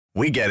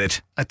We get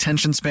it.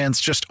 Attention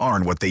spans just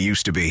aren't what they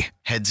used to be.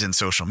 Heads in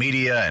social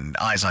media and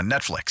eyes on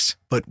Netflix.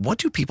 But what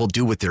do people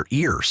do with their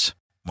ears?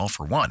 Well,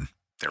 for one,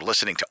 they're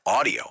listening to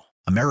audio.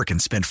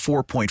 Americans spend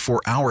 4.4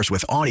 hours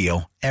with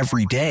audio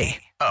every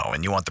day. Oh,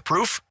 and you want the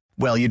proof?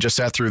 Well, you just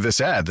sat through this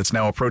ad that's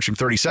now approaching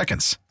 30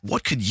 seconds.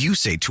 What could you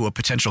say to a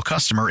potential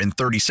customer in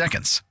 30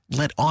 seconds?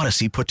 Let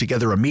Odyssey put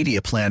together a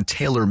media plan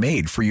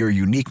tailor-made for your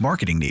unique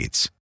marketing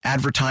needs.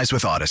 Advertise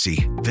with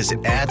Odyssey.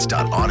 Visit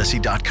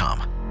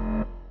ads.odyssey.com.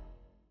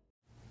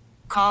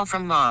 Call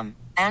from mom.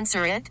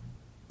 Answer it.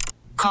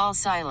 Call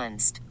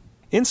silenced.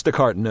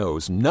 Instacart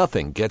knows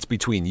nothing gets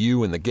between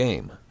you and the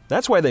game.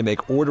 That's why they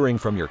make ordering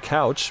from your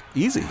couch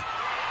easy.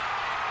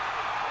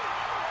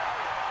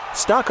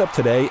 Stock up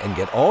today and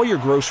get all your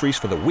groceries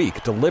for the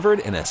week delivered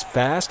in as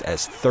fast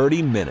as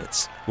 30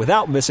 minutes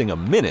without missing a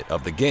minute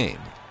of the game.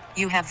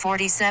 You have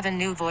 47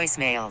 new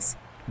voicemails.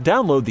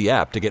 Download the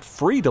app to get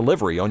free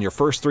delivery on your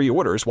first 3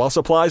 orders while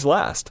supplies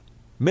last.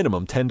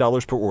 Minimum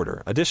 $10 per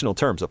order. Additional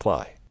terms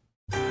apply.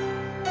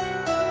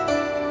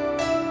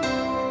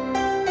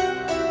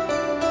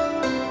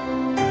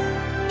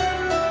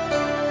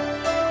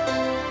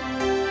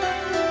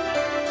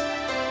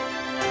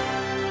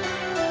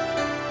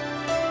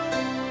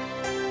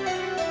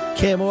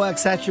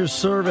 KMOX at your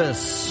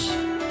service.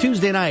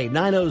 Tuesday night,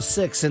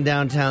 9:06 in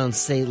downtown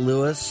St.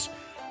 Louis.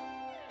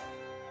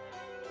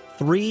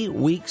 3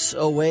 weeks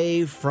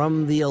away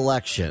from the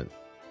election.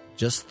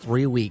 Just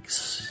 3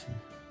 weeks.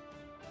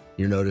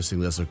 You're noticing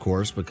this, of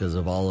course, because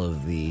of all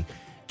of the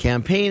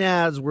campaign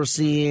ads we're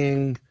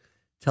seeing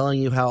telling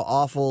you how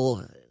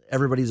awful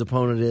everybody's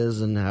opponent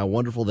is and how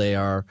wonderful they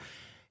are.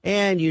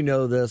 And you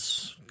know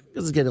this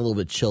because it's getting a little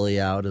bit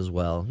chilly out as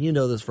well. You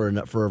know this for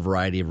a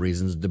variety of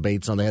reasons.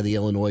 Debates on, they had the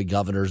Illinois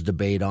governor's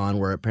debate on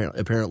where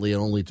apparently it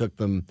only took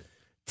them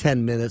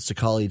 10 minutes to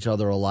call each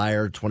other a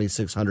liar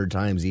 2,600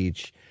 times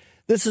each.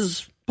 This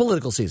is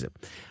political season.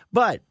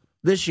 But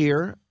this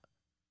year,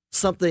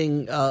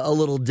 something a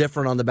little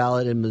different on the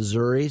ballot in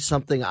Missouri,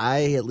 something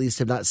I at least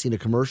have not seen a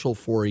commercial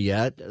for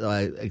yet,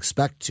 I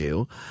expect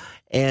to,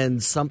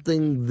 and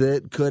something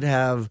that could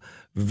have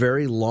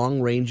very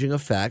long-ranging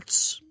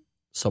effects.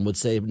 Some would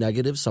say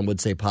negative, some would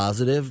say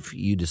positive,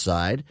 you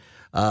decide,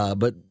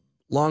 but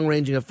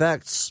long-ranging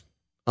effects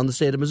on the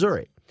state of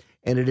Missouri.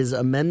 And it is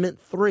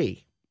Amendment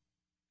 3.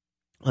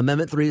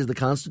 Amendment 3 is the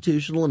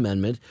constitutional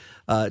amendment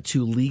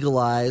to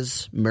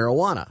legalize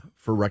marijuana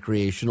for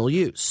recreational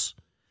use.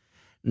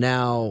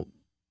 Now,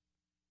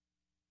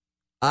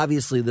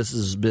 obviously, this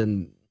has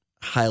been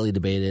highly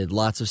debated.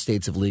 Lots of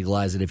states have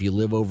legalized it. If you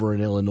live over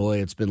in Illinois,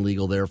 it's been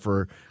legal there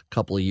for a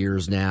couple of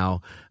years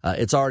now.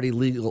 It's already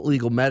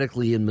legal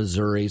medically in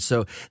Missouri.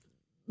 So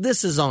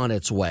this is on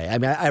its way. I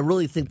mean, I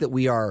really think that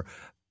we are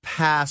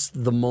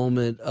past the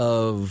moment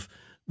of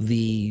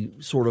the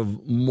sort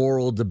of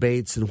moral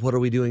debates and what are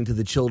we doing to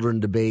the children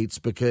debates,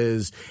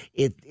 because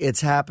it's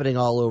happening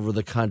all over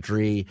the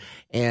country,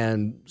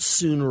 and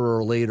sooner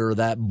or later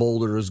that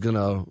boulder is going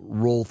to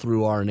roll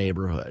through our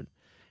neighborhood.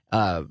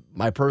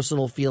 My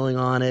personal feeling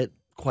on it,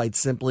 quite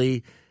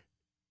simply,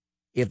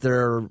 if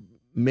they're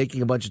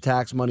making a bunch of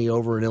tax money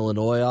over in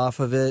Illinois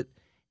off of it,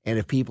 and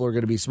if people are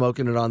going to be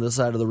smoking it on this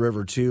side of the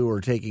river too, or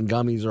taking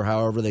gummies or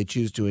however they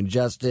choose to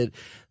ingest it,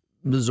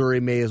 Missouri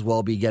may as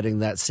well be getting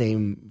that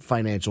same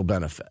financial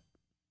benefit.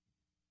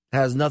 It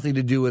has nothing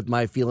to do with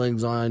my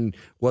feelings on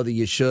whether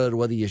you should,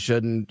 whether you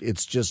shouldn't.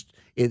 It's just,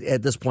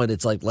 at this point,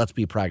 it's like, let's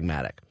be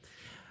pragmatic.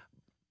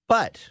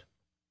 But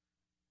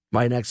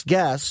my next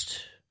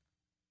guest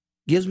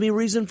gives me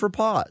reason for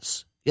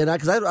pause. You know,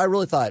 because I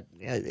really thought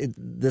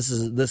this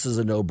is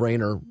a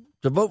no-brainer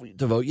to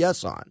vote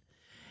yes on.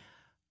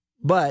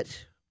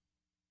 But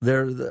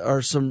there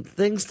are some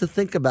things to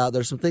think about.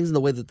 There's some things in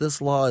the way that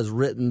this law is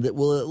written that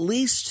will at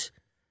least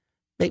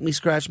make me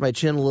scratch my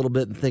chin a little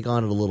bit and think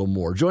on it a little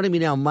more. Joining me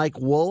now, Mike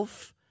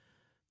Wolf.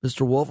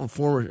 Mr. Wolf,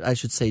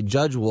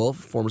 Judge Wolf,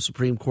 former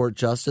Supreme Court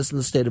Justice in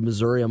the state of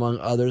Missouri, among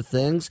other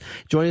things.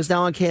 Joining us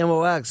now on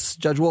KMOX.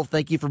 Judge Wolf,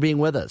 thank you for being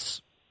with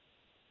us.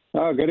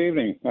 Oh, good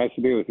evening. Nice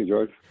to be with you,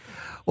 George.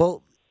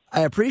 Well,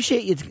 I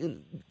appreciate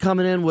you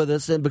coming in with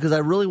us, and because I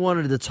really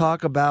wanted to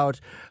talk about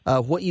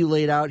what you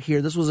laid out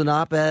here. This was an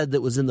op-ed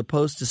that was in the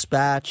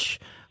Post-Dispatch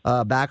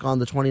back on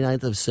the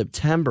 29th of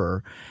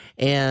September,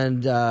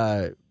 and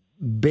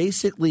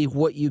basically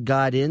what you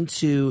got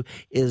into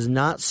is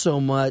not so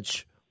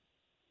much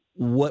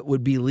what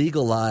would be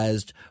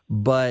legalized,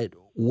 but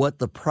what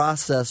the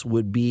process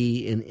would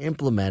be in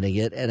implementing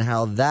it and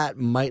how that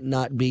might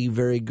not be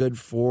very good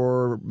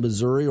for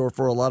Missouri or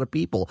for a lot of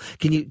people.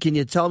 Can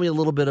you tell me a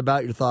little bit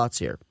about your thoughts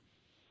here?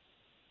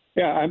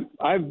 Yeah,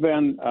 I've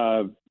been,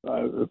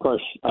 of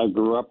course, I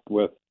grew up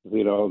with,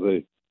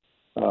 in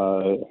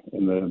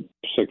the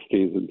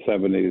 60s and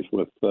 70s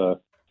with,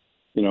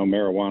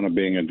 marijuana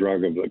being a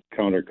drug of the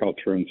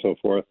counterculture and so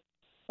forth.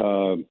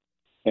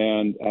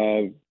 And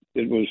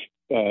it was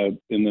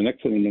in the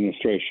Nixon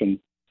administration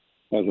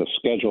as a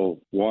Schedule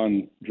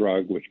I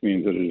drug, which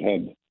means that it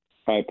had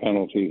high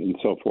penalties and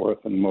so forth,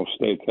 and most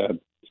states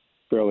had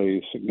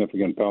fairly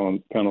significant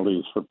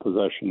penalties for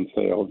possession,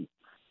 sale,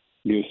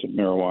 use of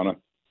marijuana.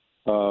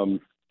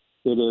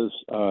 It is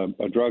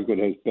a drug that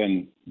has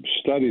been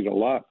studied a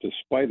lot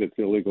despite its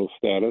illegal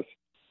status.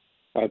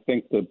 I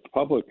think the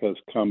public has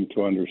come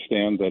to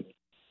understand that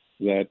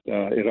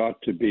it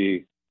ought to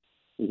be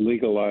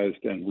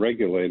legalized and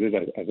regulated.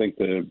 I think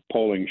the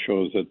polling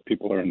shows that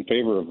people are in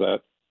favor of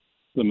that.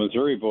 The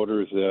Missouri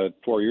voters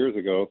 4 years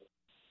ago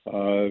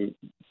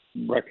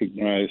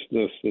recognized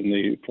this in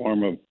the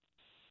form of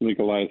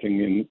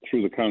legalizing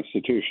through the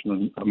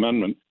Constitutional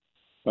Amendment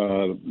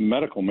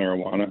medical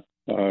marijuana,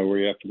 where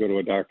you have to go to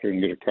a doctor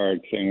and get a card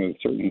saying that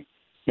certain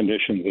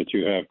conditions that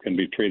you have can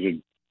be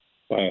treated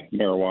by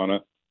marijuana.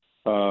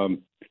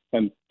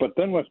 But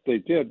then what they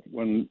did,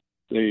 when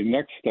the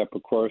next step,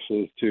 of course,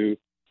 is to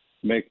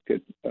make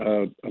it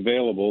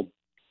available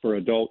for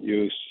adult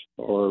use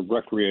or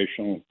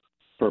recreational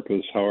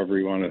purpose, however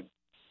you want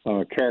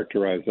to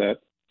characterize that.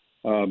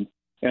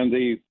 And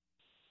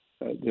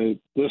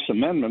this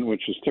amendment,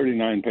 which is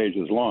 39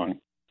 pages long,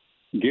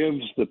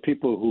 gives the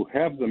people who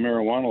have the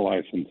marijuana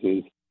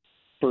licenses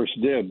first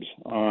dibs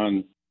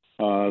on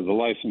the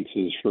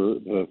licenses for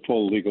the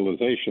full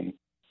legalization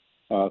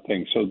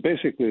thing. So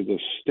basically the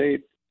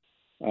state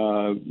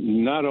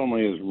not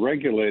only is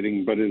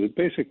regulating, but it is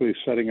basically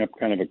setting up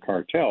kind of a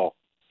cartel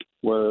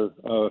where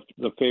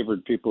the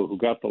favored people who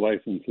got the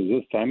licenses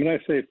this time, and I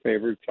say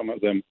favored, some of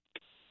them,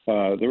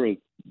 there were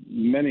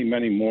many,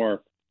 many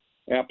more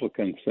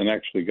applicants than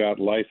actually got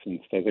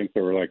licensed. I think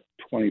there were like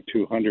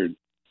 2,200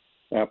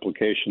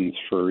 applications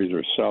for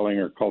either selling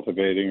or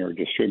cultivating or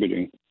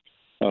distributing,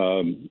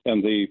 and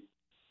they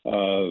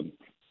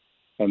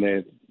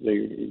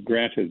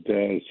granted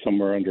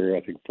somewhere under,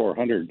 I think,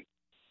 400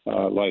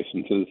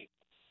 licenses.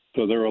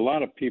 So there were a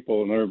lot of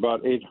people, and there were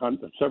about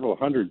several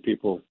hundred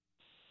people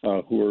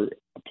who were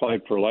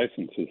applied for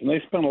licenses, and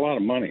they spent a lot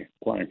of money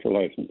applying for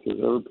licenses.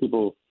 There were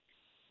people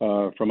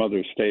from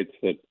other states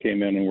that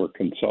came in and were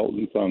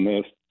consultants on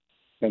this,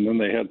 and then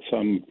they had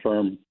some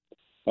firm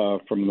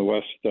from the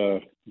West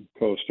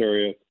Coast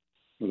area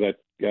that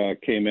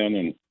came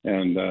in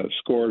and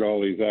scored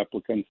all these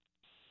applicants.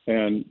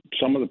 And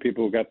some of the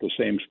people who got the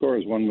same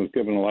scores, one was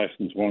given a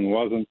license, one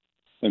wasn't.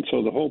 And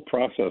so the whole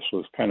process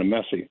was kind of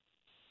messy.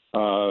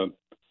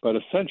 But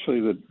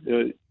essentially,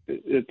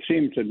 it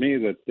seemed to me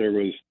that there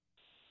was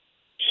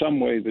some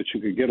way that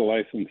you could get a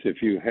license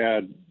if you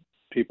had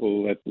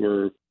people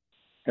that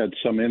had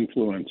some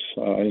influence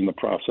in the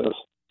process.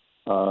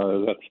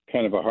 That's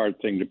kind of a hard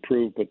thing to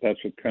prove, but that's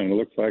what it kind of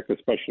looks like,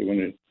 especially when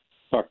you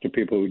talk to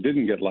people who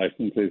didn't get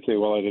licensed. They say,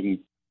 well, I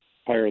didn't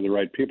hire the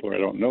right people, or I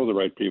don't know the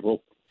right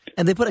people.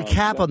 And they put a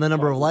cap on the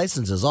number of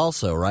licenses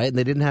also, right? And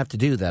they didn't have to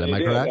do that. Am I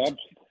correct?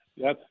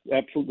 That's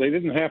absolutely. They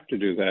didn't have to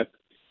do that.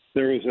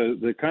 There was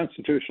the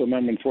constitutional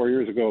amendment 4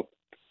 years ago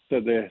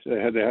said they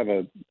had to have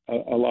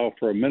allow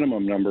for a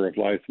minimum number of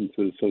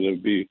licenses so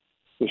they'd be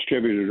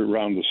distributed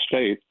around the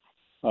state.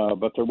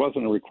 But there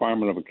wasn't a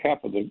requirement of a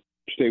cap. The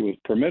state was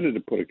permitted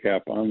to put a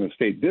cap on. The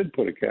state did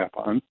put a cap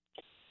on,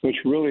 which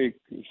really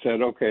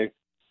said, okay,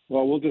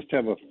 well, we'll just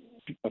have a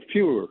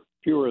fewer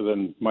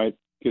than might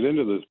get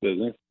into this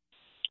business.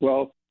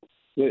 Well,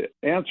 the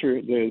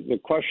answer, the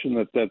question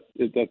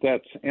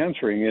that's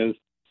answering is,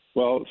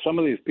 well, some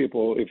of these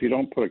people, if you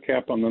don't put a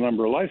cap on the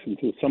number of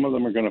licenses, some of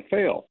them are going to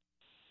fail.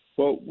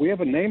 Well, we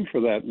have a name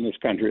for that in this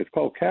country. It's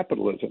called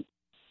capitalism.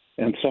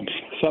 And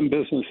some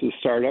businesses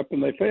start up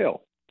and they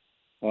fail.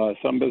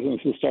 Some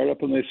businesses start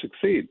up and they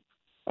succeed.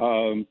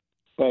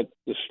 But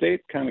the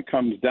state kind of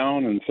comes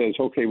down and says,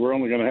 okay, we're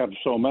only going to have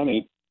so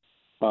many,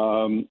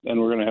 and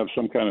we're going to have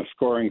some kind of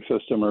scoring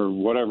system or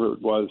whatever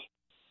it was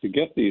to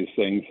get these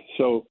things.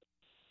 So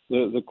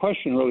the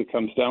question really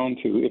comes down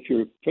to, if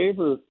you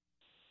favor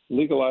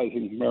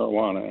legalizing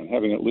marijuana and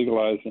having it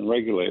legalized and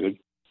regulated,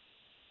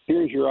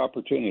 here's your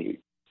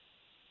opportunity.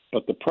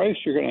 But the price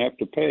you're going to have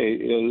to pay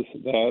is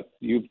that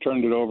you've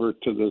turned it over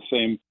to the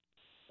same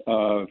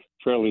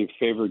fairly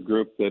favored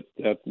group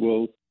that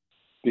will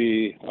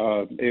be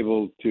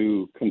able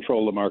to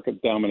control the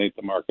market, dominate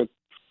the market.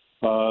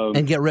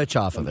 And get rich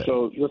off of it.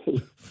 So this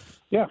is,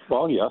 yes,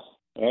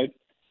 right?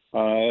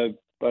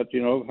 But,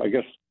 I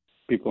guess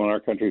people in our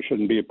country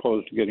shouldn't be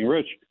opposed to getting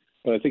rich,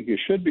 but I think you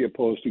should be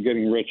opposed to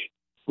getting rich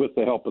with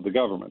the help of the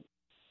government.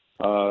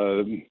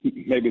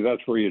 Maybe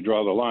that's where you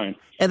draw the line.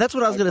 And that's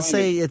what I was going to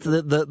say. It's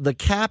the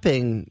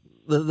capping.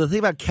 The thing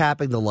about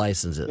capping the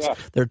licenses, yeah.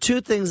 There are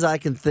two things I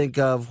can think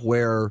of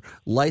where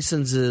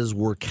licenses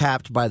were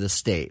capped by the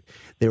state.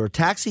 There were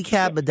taxi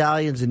cab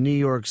medallions in New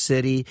York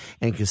City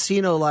and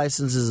casino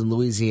licenses in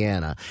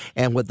Louisiana.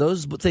 And what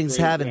those things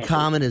have in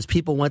common is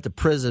people went to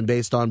prison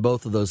based on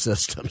both of those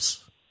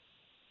systems.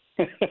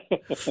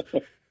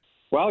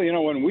 Well,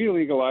 when we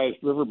legalized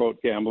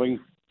riverboat gambling,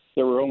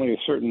 there were only a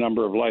certain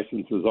number of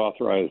licenses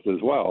authorized as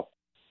well.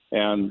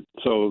 And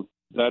so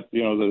that,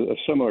 a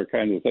similar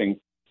kind of thing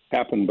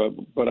happened,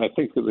 but I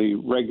think that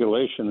the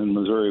regulation in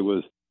Missouri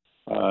was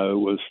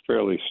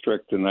fairly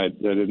strict, and I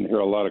didn't hear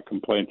a lot of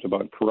complaints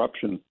about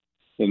corruption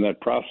in that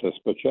process.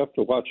 But you have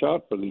to watch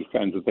out for these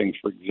kinds of things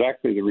for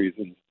exactly the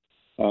reasons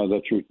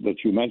that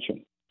you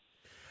mentioned.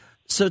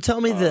 So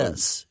tell me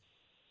this: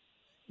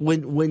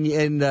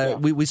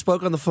 We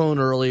spoke on the phone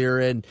earlier,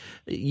 and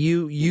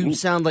you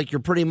sound like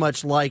you're pretty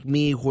much like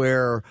me,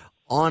 where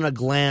on a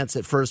glance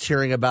at first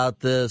hearing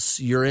about this,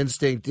 your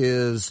instinct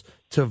is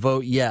to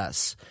vote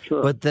yes.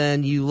 Sure. But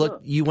then you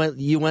went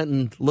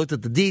and looked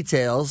at the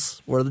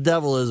details, where the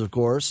devil is, of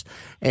course,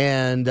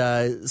 and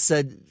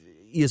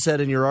you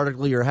said in your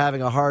article you're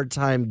having a hard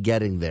time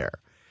getting there.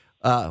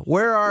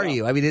 Where are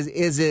you? I mean,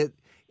 is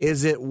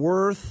it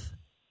worth?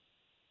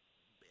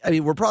 I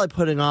mean, we're probably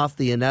putting off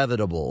the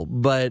inevitable,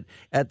 but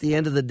at the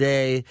end of the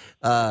day,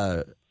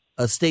 a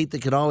state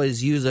that can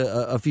always use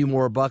a few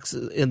more bucks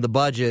in the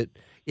budget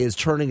is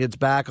turning its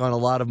back on a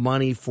lot of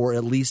money for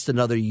at least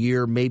another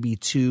year, maybe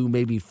 2,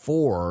 maybe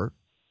 4.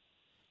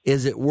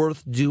 Is it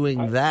worth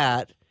doing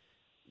that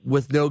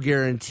with no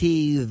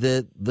guarantee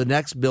that the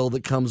next bill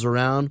that comes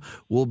around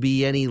will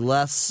be any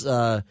less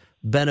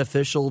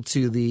beneficial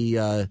to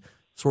the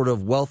sort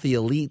of wealthy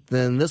elite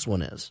than this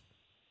one is?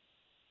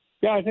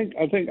 Yeah, I think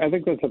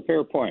that's a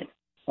fair point.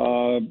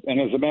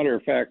 And as a matter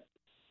of fact,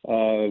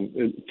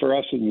 for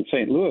us in the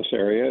St. Louis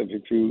area,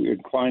 if you're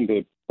inclined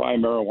to buy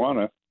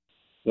marijuana,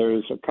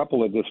 there's a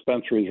couple of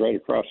dispensaries right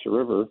across the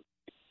river.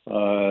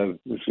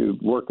 If you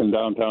work in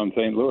downtown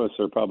St. Louis,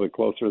 they're probably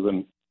closer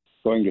than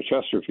going to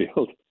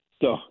Chesterfield.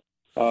 So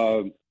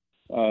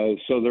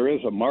there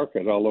is a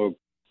market, although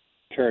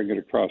carrying it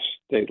across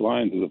state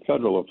lines is a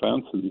federal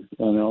offense,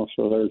 and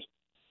also there's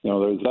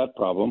that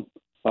problem.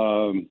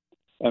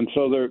 And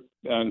so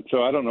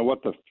I don't know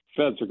what the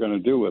feds are going to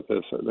do with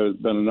this. There's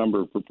been a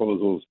number of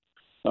proposals,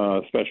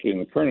 especially in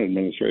the current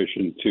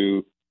administration,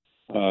 to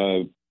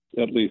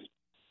at least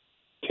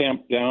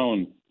tamp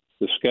down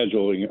the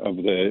scheduling of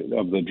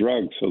the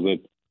drug so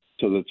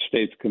that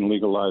states can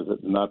legalize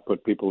it and not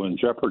put people in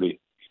jeopardy.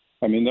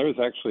 I mean, there's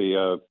actually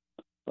a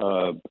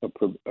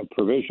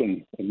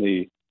provision in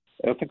the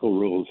ethical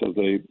rules of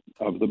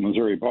the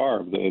Missouri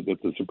Bar that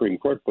the Supreme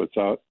Court puts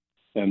out,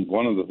 and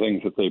one of the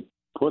things that they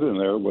put in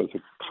there was a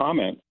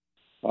comment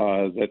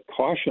that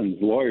cautions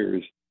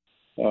lawyers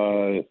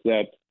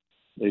that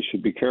they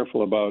should be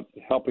careful about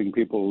helping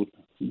people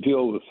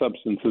deal with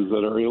substances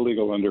that are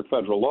illegal under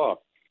federal law,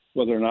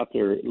 whether or not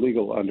they're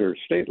legal under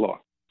state law,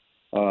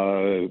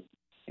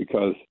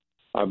 because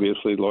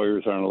obviously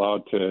lawyers aren't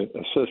allowed to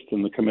assist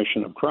in the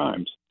commission of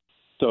crimes.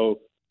 So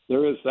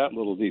there is that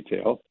little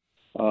detail,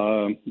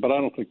 but I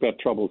don't think that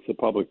troubles the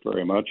public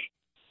very much.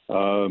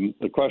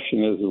 The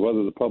question is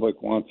whether the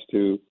public wants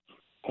to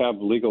have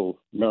legal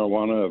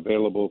marijuana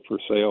available for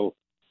sale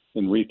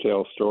in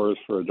retail stores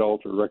for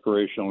adult or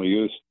recreational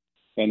use,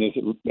 and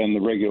the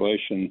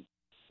regulation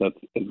that's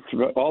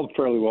all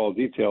fairly well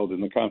detailed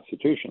in the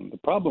Constitution. The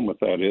problem with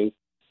that is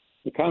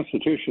the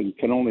Constitution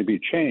can only be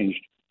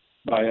changed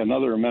by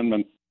another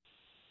amendment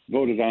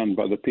voted on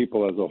by the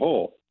people as a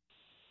whole.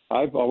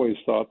 I've always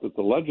thought that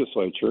the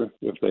legislature,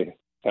 if they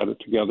had it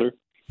together,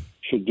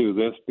 should do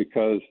this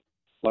because,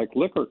 like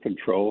liquor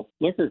control,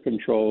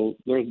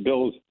 there's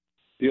bills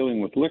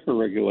dealing with liquor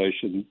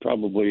regulation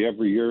probably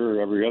every year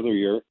or every other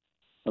year,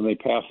 and they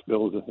pass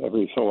bills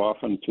every so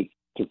often to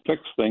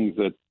fix things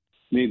that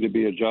need to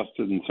be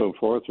adjusted and so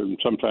forth, and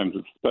sometimes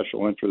it's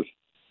special interest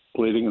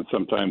pleading and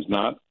sometimes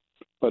not.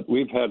 But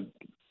we've had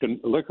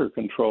liquor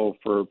control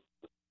for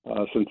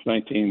since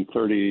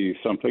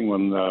 1930-something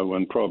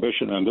when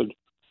Prohibition ended,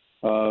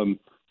 and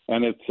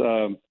it's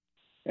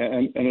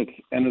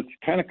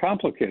kind of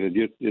complicated.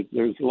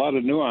 There's a lot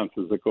of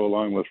nuances that go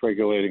along with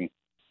regulating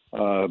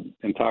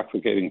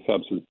intoxicating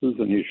substances,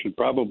 and you should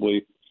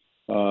probably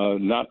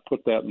not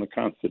put that in the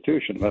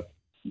Constitution. That's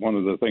one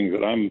of the things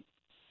that I'm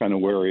kind of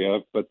wary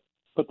of. But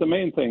the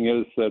main thing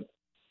is that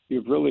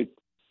you've really,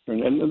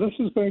 and this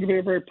is going to be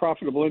a very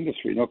profitable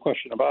industry, no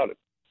question about it.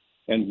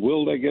 And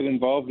will they get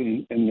involved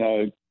in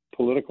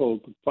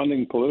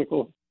funding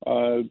political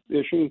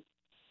issues?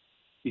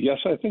 Yes,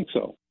 I think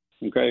so.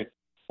 Okay,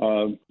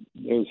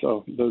 there's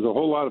a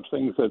whole lot of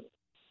things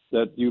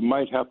that you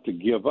might have to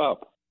give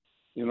up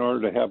in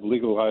order to have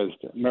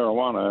legalized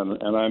marijuana,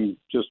 and I'm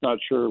just not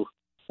sure.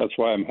 That's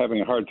why I'm having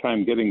a hard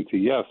time getting to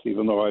yes,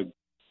 even though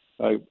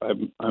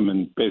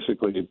I'm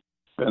basically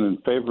been in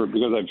favor,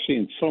 because I've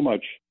seen so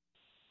much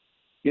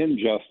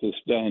injustice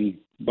done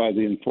by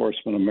the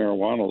enforcement of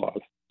marijuana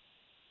laws.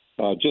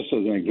 Just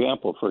as an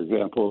example,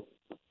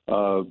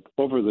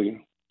 over the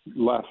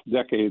last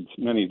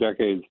many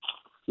decades,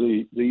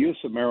 the use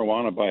of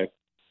marijuana by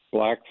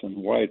blacks and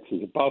whites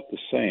is about the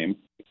same,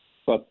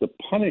 but the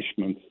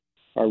punishments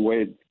are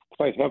weighed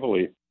quite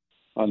heavily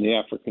on the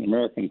African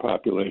American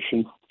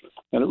population.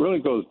 And it really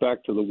goes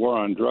back to the war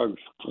on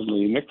drugs in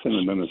the Nixon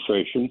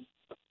administration.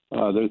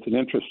 There's an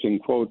interesting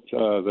quote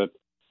that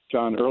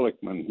John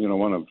Ehrlichman,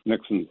 one of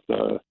Nixon's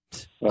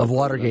of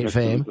Watergate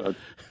fame.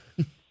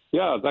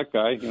 Yeah, that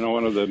guy,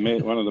 one of the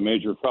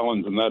major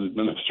felons in that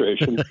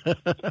administration.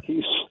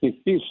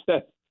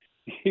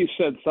 he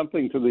said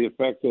something to the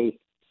effect of,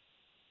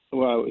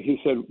 well, he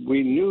said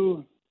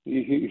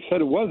he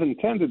said it was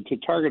intended to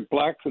target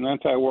blacks and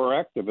anti-war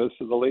activists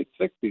in the late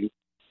 60s.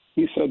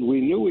 He said, we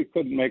knew we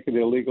couldn't make it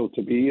illegal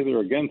to be either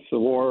against the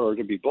war or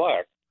to be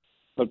black.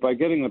 But by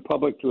getting the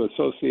public to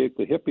associate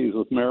the hippies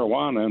with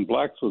marijuana and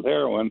blacks with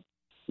heroin,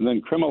 and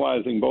then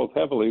criminalizing both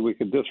heavily, we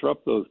could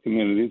disrupt those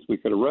communities. We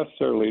could arrest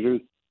their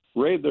leaders,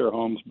 raid their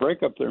homes,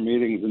 break up their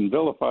meetings, and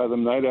vilify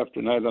them night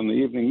after night on the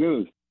evening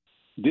news.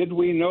 Did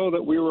we know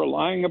that we were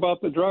lying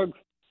about the drugs?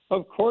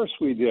 Of course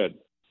we did,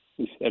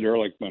 said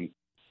Ehrlichman.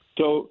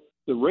 So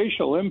the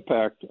racial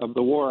impact of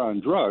the war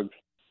on drugs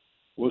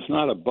was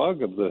not a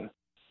bug of the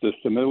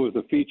system. It was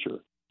a feature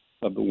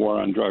of the war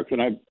on drugs.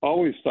 And I've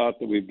always thought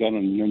that we've done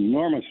an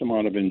enormous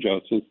amount of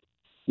injustice.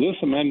 This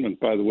amendment,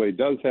 by the way,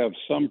 does have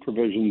some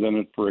provisions in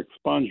it for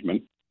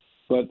expungement,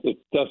 but it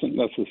doesn't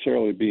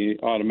necessarily be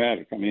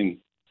automatic. I mean,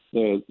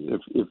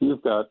 if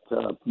you've got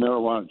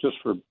marijuana just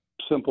for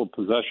simple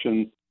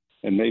possession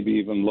and maybe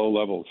even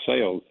low-level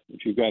sales,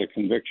 if you've got a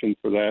conviction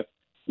for that,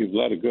 you've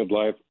led a good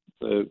life.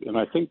 And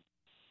I think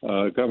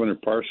Governor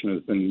Parson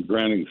has been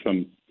granting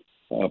some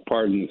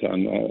pardons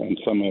on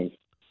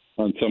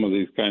some of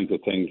these kinds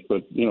of things,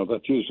 but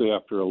that's usually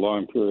after a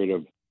long period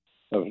of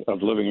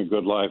living a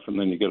good life, and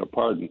then you get a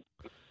pardon.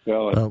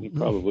 Well, you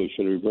probably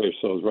should erase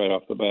those right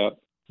off the bat.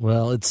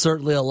 Well, it's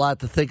certainly a lot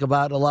to think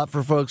about, a lot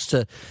for folks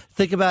to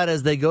think about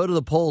as they go to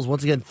the polls.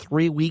 Once again,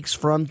 3 weeks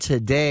from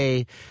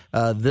today,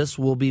 this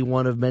will be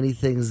one of many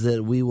things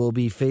that we will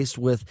be faced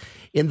with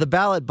in the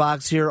ballot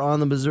box here on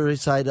the Missouri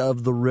side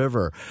of the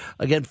river.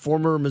 Again,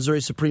 former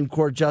Missouri Supreme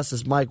Court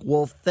Justice Mike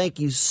Wolf, thank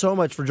you so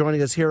much for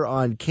joining us here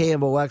on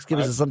KMOX,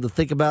 giving us something to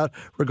think about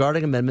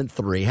regarding Amendment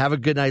 3. Have a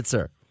good night,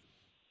 sir.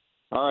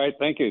 All right,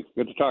 thank you.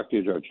 Good to talk to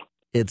you, George.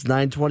 It's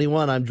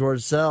 9:21. I'm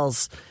George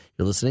Sells.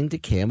 You're listening to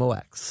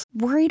KMOX.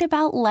 Worried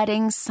about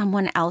letting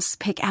someone else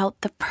pick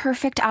out the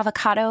perfect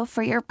avocado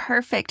for your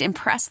perfect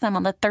impress them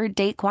on the third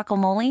date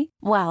guacamole?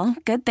 Well,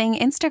 good thing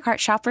Instacart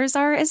shoppers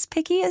are as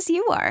picky as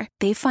you are.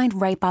 They find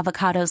ripe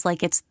avocados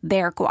like it's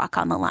their guac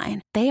on the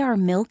line. They are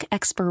milk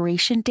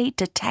expiration date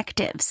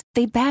detectives.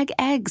 They bag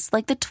eggs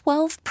like the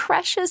 12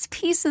 precious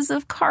pieces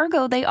of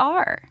cargo they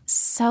are.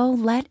 So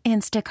let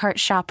Instacart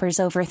shoppers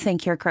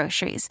overthink your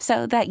groceries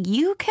so that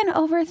you can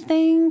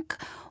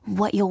overthink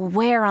what you'll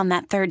wear on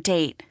that third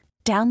date.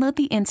 Download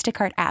the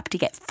Instacart app to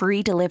get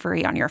free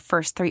delivery on your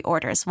first 3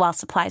 orders while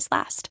supplies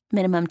last.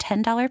 Minimum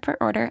 $10 per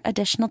order.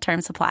 Additional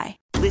terms apply.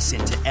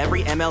 Listen to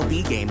every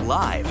MLB game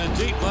live. In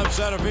the deep left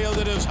center field,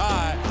 it is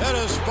high, it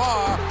is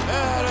far,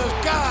 it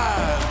is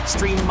gone.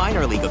 Stream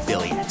minor league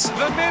affiliates.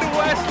 The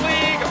Midwest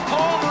League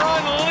home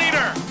run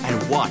leader.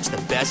 And watch the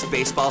best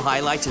baseball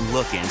highlights and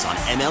look-ins on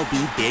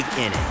MLB Big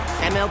Inning.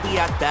 MLB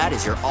At Bat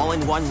is your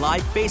all-in-one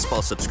live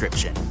baseball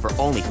subscription for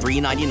only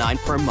 $3.99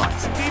 per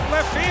month. Deep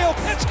left field,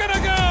 it's gonna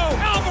go.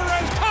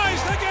 Alvarez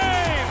ties the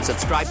game.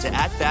 Subscribe to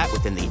At Bat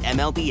within the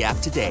MLB app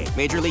today.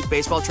 Major League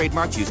Baseball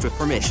trademarks used with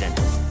permission.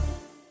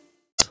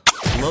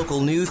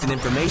 Local news and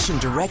information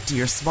direct to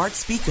your smart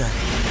speaker.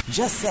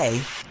 Just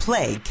say,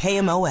 play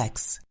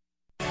KMOX.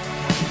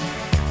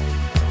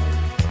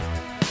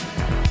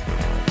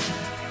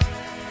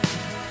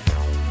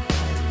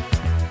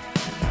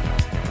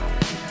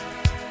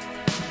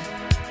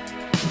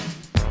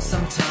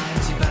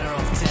 Sometimes you're better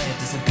off dead.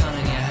 There's a gun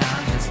in your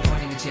hand, it's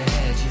pointing at your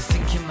head. You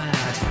think you're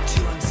mad,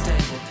 too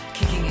unstable,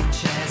 kicking in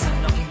chairs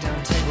and knocking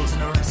down tables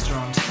in a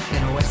restaurant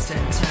in a West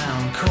End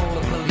town. Call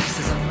the police,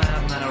 there's a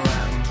madman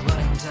around,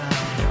 running down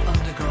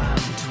underground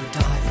to a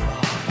dive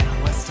bar in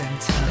a West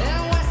End town. In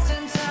a West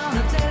End town,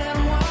 a dead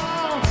end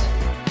world,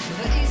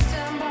 the East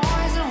End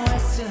boys and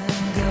West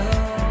End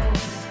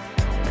girls.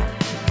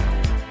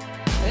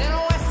 In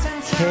a West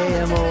End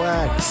town,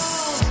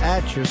 KMOX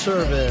at your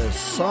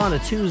service on a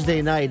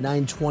Tuesday night,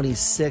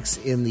 9:26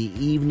 in the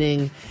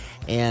evening.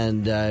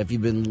 And if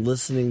you've been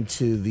listening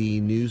to the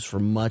news for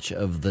much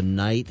of the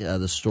night,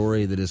 the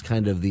story that is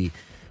kind of the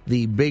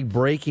big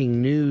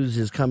breaking news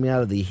is coming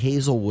out of the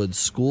Hazelwood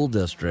School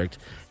District.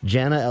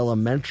 Jana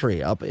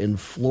Elementary up in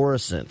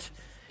Florissant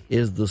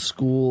is the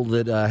school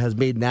that has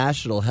made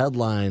national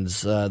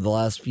headlines the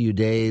last few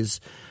days.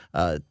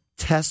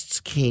 Tests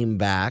came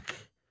back.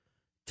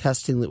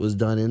 Testing that was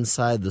done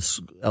inside the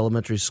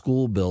elementary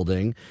school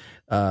building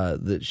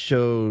that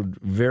showed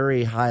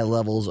very high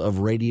levels of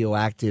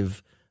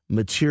radioactive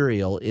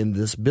material in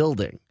this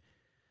building.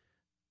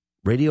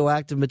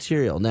 Radioactive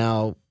material.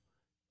 Now,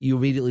 you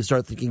immediately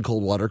start thinking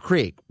Coldwater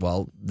Creek.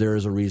 Well, there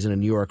is a reason,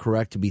 and you are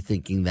correct to be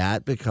thinking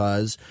that,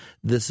 because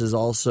this is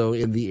also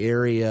in the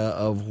area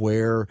of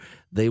where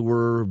they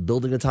were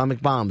building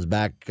atomic bombs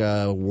back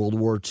World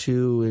War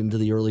II into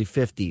the early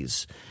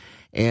 50s.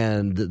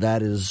 And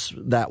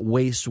that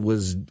waste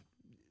was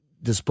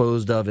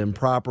disposed of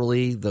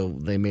improperly, though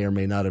they may or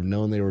may not have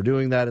known they were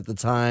doing that at the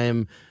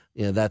time.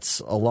 That's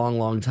a long,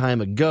 long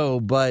time ago,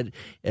 but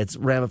its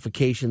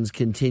ramifications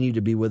continue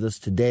to be with us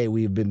today.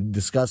 We've been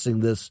discussing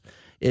this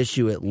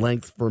issue at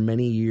length for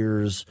many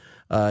years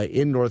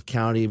in North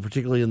County,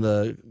 particularly in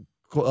the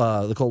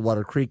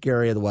Coldwater Creek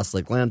area, the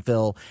Westlake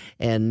landfill,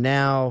 and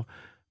now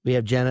we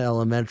have Jana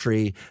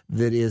Elementary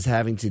that is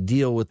having to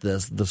deal with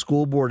this. The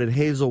school board in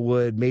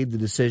Hazelwood made the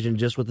decision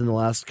just within the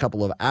last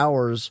couple of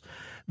hours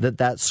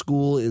that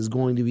school is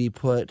going to be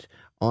put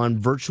on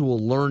virtual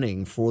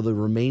learning for the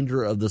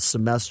remainder of the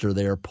semester.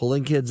 They are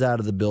pulling kids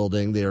out of the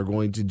building. They are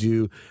going to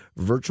do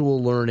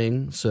virtual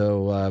learning.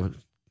 So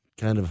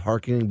kind of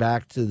harkening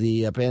back to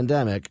the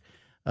pandemic,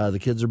 the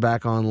kids are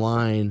back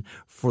online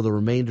for the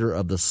remainder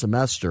of the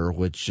semester,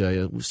 which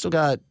we've still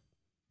got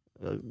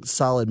a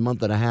solid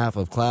month and a half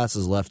of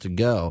classes left to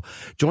go.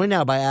 Joined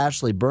now by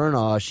Ashley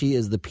Burnaugh. She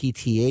is the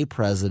PTA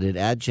president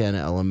at Jana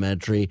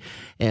Elementary.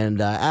 And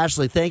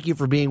Ashley, thank you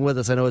for being with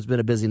us. I know it's been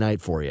a busy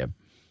night for you.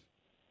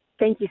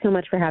 Thank you so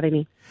much for having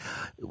me.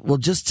 Well,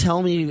 just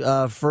tell me,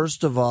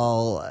 first of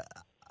all,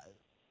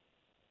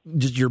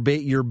 just your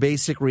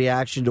basic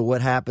reaction to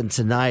what happened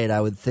tonight. I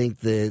would think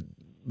that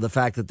the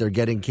fact that they're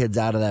getting kids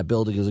out of that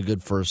building is a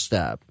good first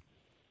step.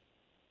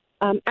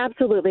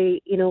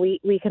 Absolutely. You know,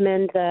 we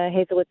commend the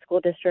Hazelwood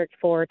School District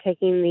for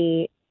taking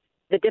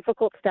the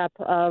difficult step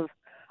of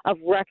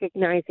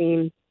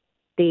recognizing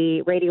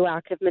the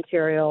radioactive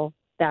material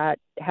that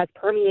has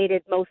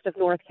permeated most of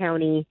North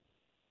County,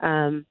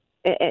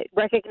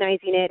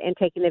 recognizing it and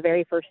taking the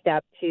very first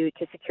step to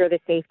secure the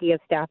safety of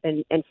staff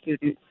and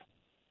students.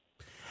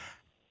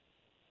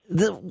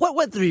 What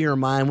went through your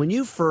mind when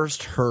you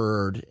first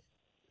heard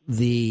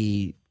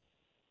the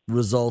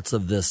results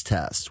of this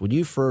test, when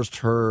you first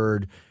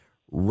heard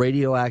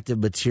radioactive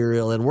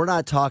material? And we're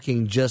not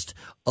talking just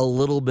a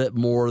little bit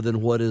more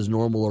than what is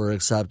normal or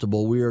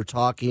acceptable. We are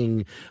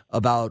talking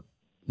about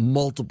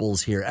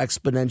multiples here,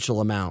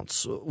 exponential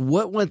amounts.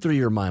 What went through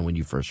your mind when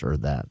you first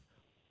heard that?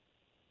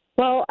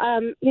 Well,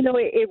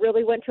 it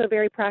really went to a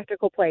very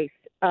practical place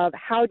of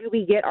how do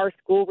we get our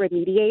school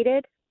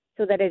remediated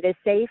so that it is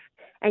safe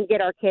and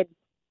get our kids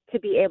to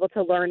be able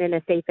to learn in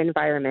a safe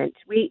environment.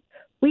 We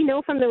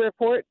know from the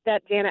report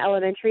that Jana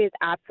Elementary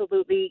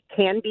absolutely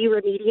can be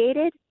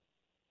remediated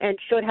and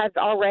should have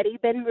already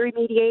been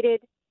remediated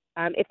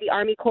if the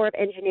Army Corps of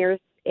Engineers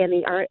and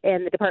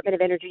the Department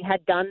of Energy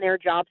had done their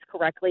jobs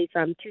correctly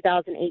from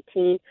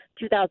 2018,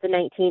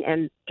 2019,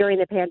 and during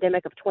the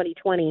pandemic of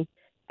 2020.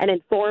 And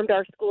informed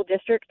our school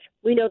district.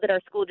 We know that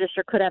our school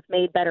district could have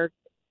made better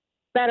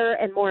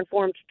and more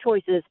informed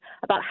choices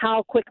about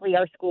how quickly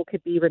our school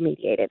could be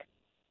remediated.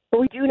 But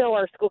we do know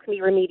our school can be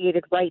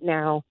remediated right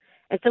now.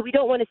 And so we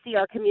don't want to see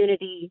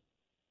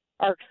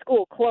our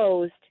school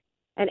closed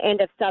and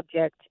end of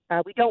subject.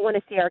 We don't want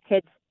to see our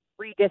kids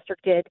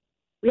redistricted.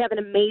 We have an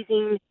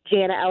amazing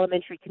Jana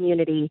Elementary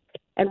community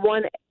and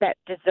one that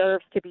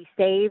deserves to be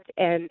saved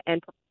and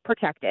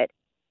protected.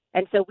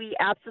 And so we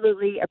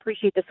absolutely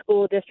appreciate the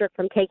school district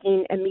from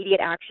taking immediate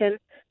action,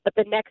 but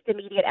the next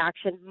immediate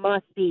action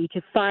must be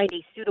to find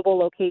a suitable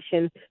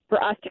location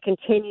for us to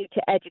continue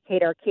to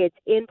educate our kids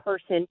in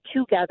person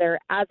together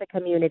as a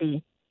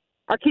community.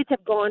 Our kids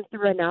have gone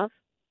through enough.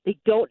 They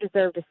don't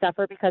deserve to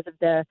suffer because of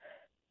the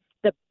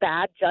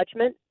bad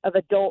judgment of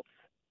adults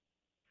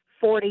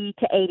 40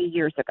 to 80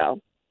 years ago.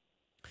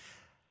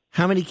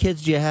 How many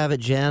kids do you have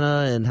at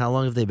Jana, and how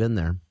long have they been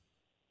there?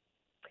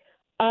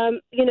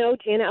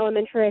 Jana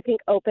Elementary, I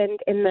think, opened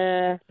in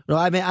the... No,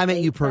 I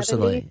meant you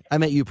personally. 70s. I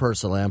meant you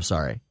personally. I'm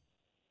sorry.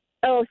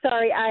 Oh,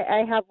 sorry.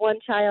 I have one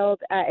child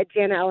at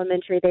Jana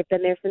Elementary. They've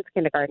been there since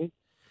kindergarten.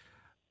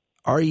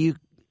 Are you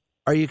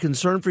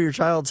concerned for your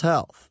child's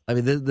health? I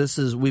mean,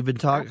 we've been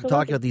talking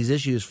about these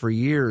issues for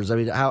years. I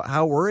mean,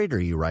 how worried are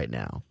you right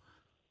now?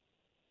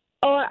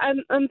 Oh,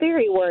 I'm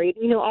very worried.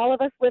 All of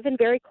us live in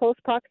very close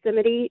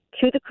proximity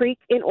to the creek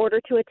in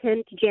order to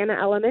attend Jana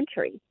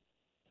Elementary.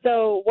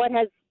 So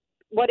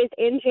what is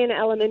in Jana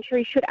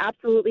Elementary should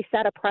absolutely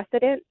set a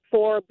precedent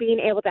for being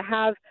able to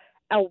have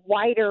a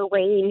wider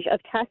range of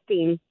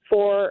testing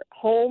for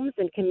homes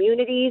and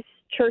communities,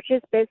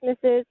 churches,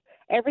 businesses,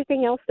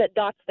 everything else that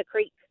dots the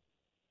creek.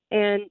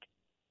 And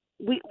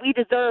we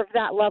deserve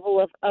that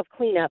level of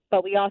cleanup,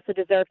 but we also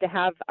deserve to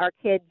have our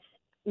kids'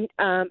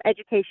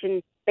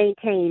 education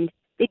maintained.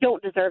 They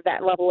don't deserve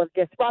that level of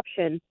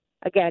disruption,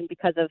 again,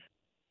 because of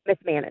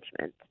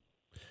mismanagement.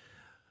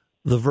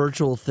 The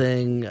virtual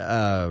thing,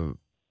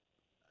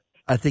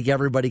 I think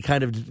everybody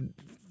kind of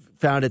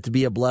found it to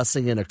be a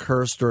blessing and a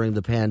curse during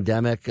the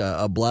pandemic.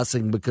 A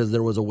blessing because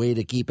there was a way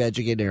to keep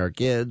educating our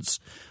kids.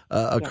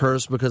 A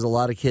curse because a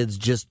lot of kids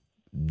just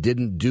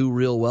didn't do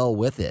real well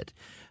with it.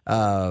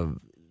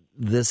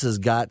 This has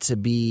got to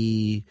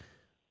be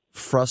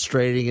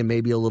frustrating and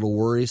maybe a little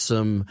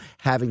worrisome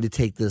having to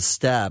take this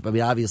step. I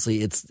mean,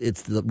 obviously,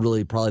 it's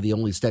really probably the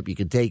only step you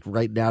can take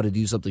right now to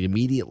do something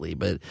immediately.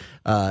 But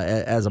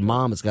as a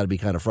mom, it's got to be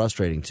kind of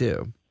frustrating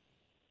too.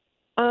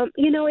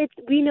 We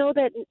know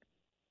that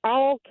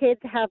all kids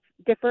have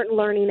different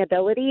learning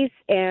abilities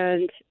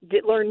and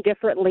learn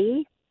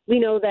differently. We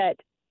know that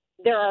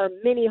there are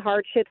many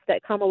hardships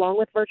that come along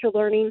with virtual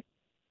learning,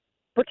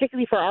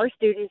 particularly for our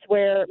students,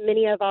 where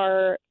many of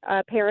our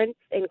parents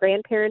and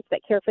grandparents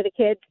that care for the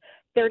kids,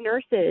 they're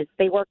nurses,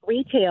 they work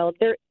retail,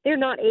 they're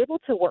not able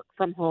to work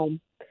from home.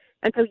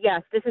 And so,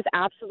 yes, this is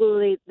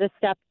absolutely the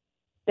step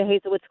the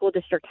Hazelwood School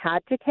District had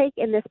to take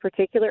in this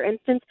particular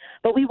instance,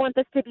 but we want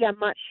this to be a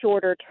much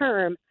shorter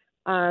term,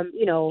 a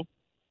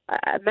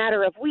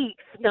matter of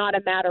weeks, not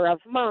a matter of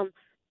months,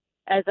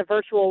 as a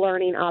virtual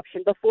learning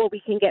option before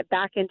we can get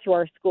back into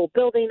our school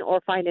building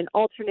or find an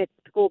alternate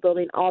school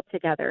building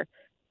altogether.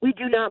 We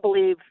do not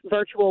believe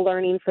virtual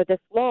learning for this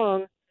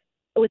long,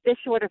 with this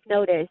short of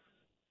notice,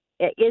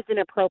 it is an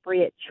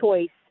appropriate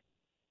choice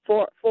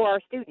for our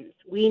students.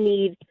 We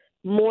need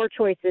more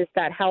choices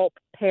that help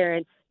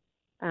parents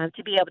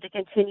to be able to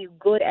continue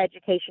good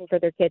education for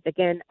their kids.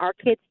 Again, our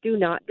kids do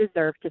not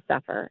deserve to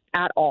suffer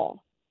at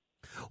all.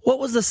 What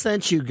was the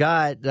sense you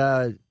got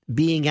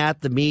being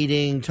at the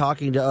meeting,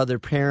 talking to other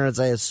parents?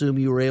 I assume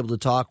you were able to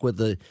talk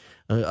with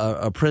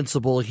a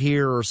principal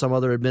here or some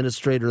other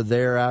administrator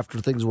there after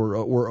things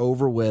were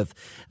over with.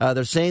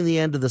 They're saying the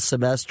end of the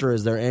semester.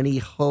 Is there any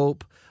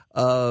hope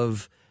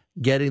of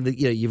getting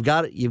you've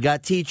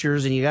got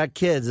teachers and you got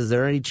kids? Is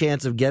there any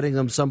chance of getting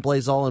them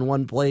someplace all in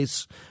one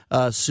place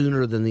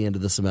sooner than the end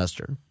of the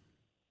semester?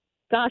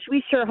 Gosh,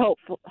 we sure hope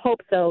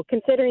so.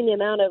 Considering the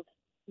amount of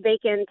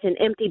vacant and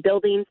empty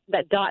buildings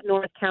that dot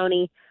North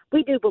County,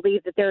 we do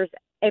believe that there's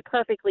a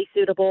perfectly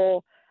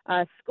suitable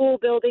school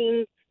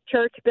building,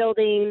 church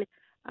building,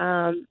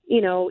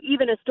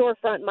 even a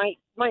storefront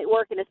might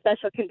work in a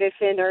special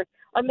condition, or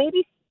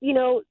maybe,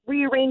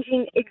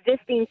 rearranging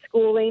existing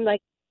schooling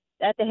like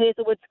at the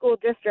Hazelwood School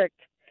District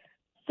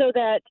so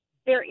that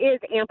there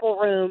is ample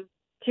room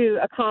to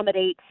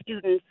accommodate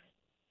students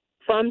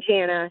from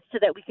Jana so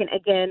that we can,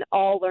 again,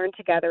 all learn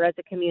together as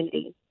a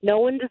community. No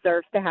one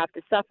deserves to have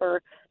to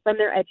suffer from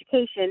their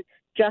education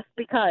just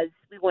because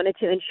we wanted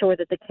to ensure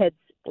that the kids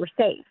were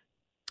safe.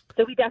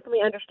 So we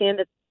definitely understand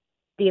that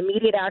the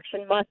immediate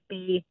action must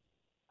be,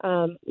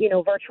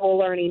 virtual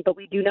learning, but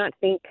we do not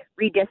think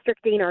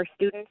redistricting our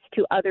students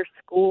to other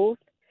schools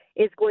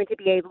is going to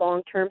be a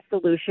long-term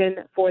solution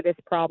for this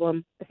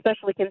problem,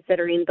 especially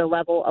considering the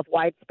level of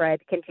widespread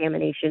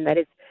contamination that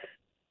is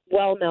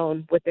well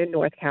known within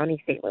North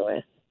County, St.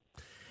 Louis.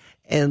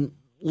 And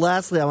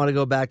lastly, I want to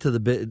go back to the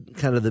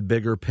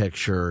bigger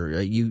picture.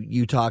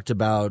 You talked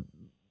about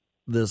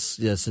this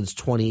since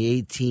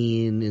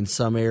 2018 in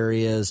some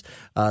areas.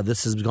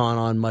 This has gone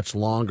on much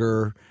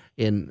longer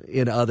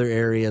in other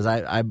areas.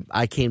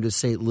 I came to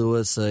St.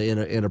 Louis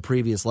in a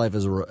previous life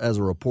as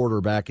a reporter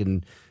back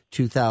in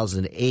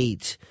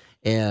 2008,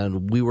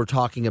 and we were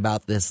talking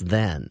about this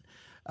then.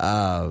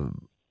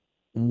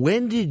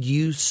 When did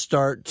you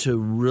start to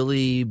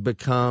really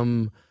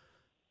become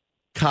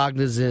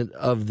cognizant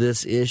of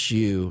this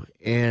issue,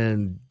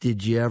 and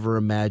did you ever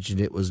imagine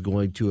it was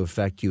going to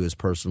affect you as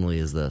personally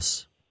as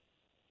this?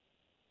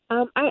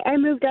 I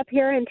moved up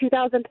here in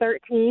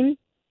 2013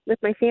 with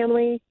my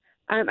family.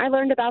 I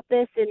learned about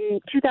this in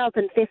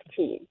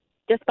 2015,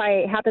 just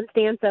by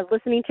happenstance of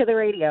listening to the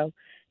radio,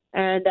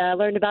 and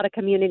learned about a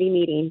community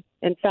meeting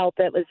and felt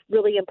that it was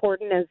really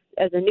important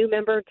as a new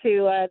member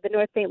to the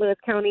North St. Louis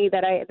County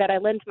that I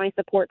lent my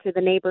support to the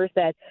neighbors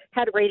that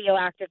had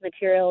radioactive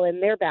material in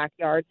their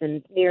backyards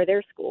and near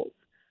their schools.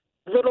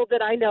 Little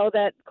did I know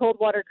that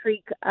Coldwater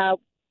Creek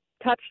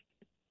touched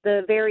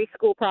the very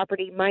school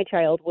property my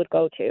child would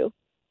go to.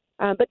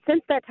 But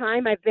since that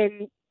time, I've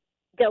been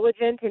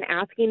diligent in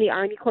asking the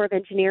Army Corps of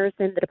Engineers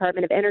and the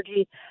Department of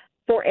Energy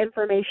for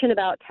information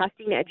about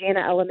testing at Jana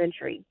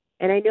Elementary.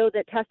 And I know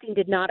that testing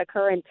did not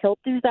occur until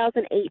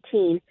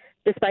 2018,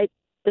 despite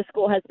the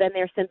school has been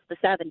there since the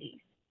 70s.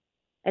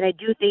 And I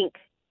do think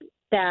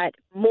that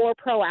more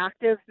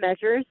proactive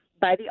measures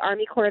by the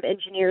Army Corps of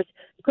Engineers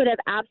could have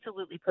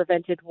absolutely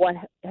prevented what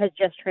has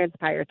just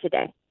transpired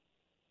today.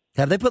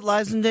 Have they put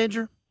lives in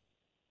danger?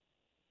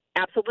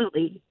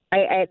 Absolutely.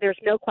 There's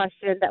no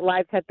question that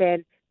lives have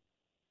been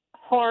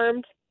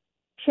harmed,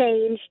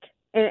 changed,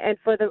 and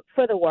for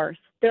the worse.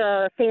 There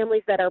are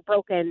families that are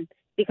broken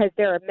because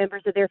there are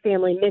members of their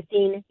family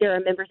missing. There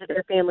are members of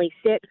their family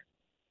sick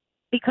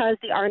because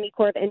the Army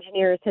Corps of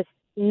Engineers has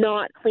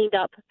not cleaned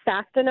up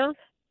fast enough.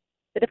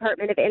 The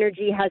Department of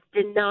Energy has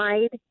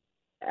denied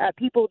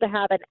people to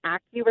have an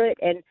accurate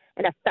and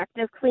an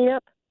effective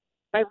cleanup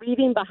by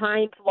leaving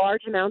behind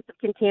large amounts of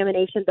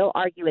contamination. They'll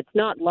argue it's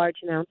not large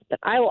amounts, but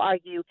I will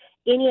argue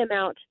any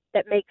amount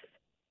that makes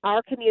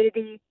our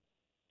community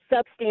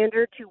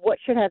substandard to what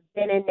should have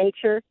been in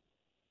nature,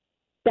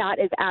 that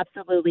is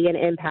absolutely an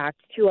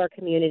impact to our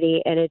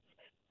community, and it's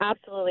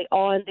absolutely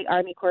on the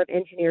Army Corps of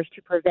Engineers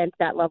to prevent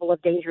that level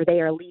of danger they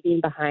are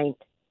leaving behind.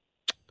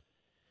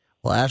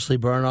 Well, Ashley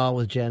Bernal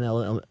with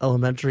Jana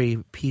Elementary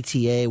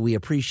PTA, we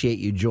appreciate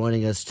you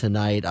joining us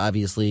tonight.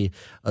 Obviously,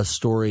 a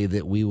story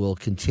that we will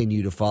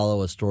continue to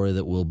follow, a story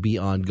that will be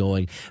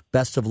ongoing.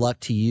 Best of luck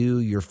to you,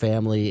 your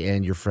family,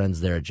 and your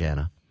friends there at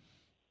Jana.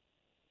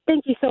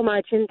 Thank you so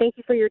much, and thank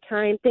you for your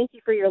time. Thank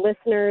you for your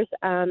listeners.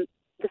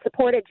 The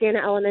support at Jana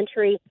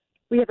Elementary,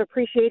 we have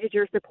appreciated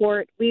your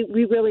support. We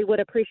really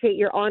would appreciate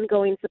your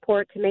ongoing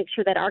support to make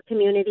sure that our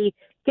community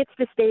gets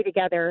to stay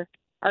together.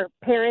 Our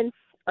parents,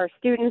 our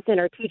students, and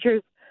our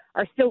teachers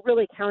are still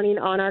really counting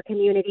on our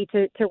community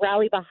to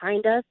rally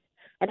behind us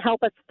and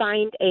help us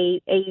find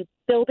a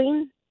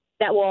building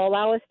that will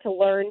allow us to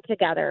learn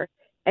together.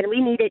 And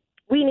we needed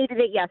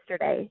it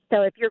yesterday.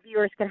 So if your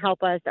viewers can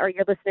help us or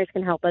your listeners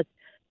can help us,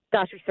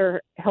 gosh, we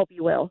sure hope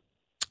you will.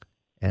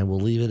 And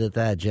we'll leave it at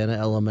that. Jenna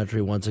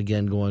Elementary once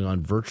again going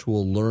on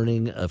virtual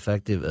learning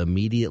effective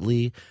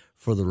immediately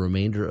for the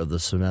remainder of the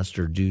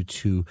semester due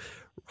to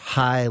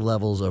high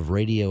levels of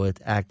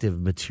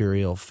radioactive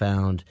material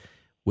found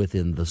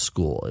within the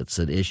school. It's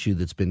an issue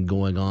that's been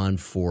going on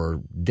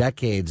for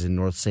decades in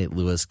North St.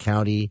 Louis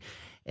County,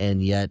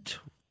 and yet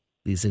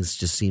these things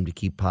just seem to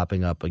keep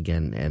popping up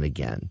again and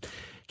again.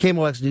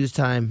 KMOX News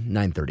Time,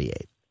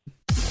 9:38.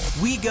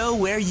 We go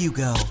where you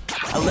go.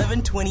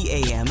 1120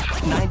 a.m.,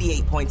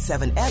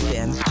 98.7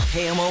 FM,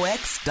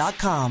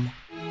 KMOX.com.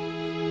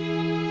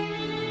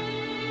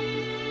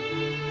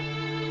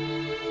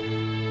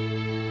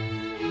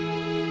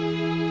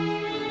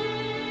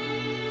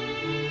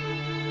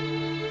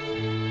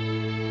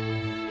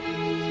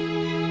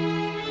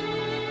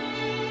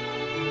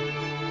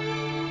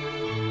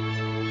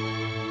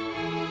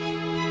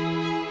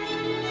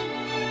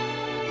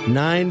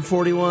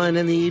 $9:41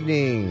 in the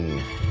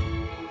evening,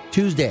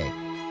 Tuesday.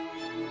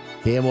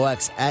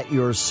 KMOX at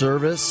your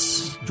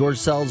service. George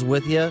Sells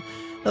with you.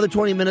 Another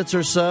 20 minutes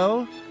or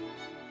so.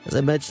 As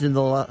I mentioned in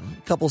a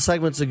couple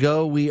segments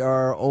ago, we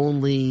are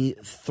only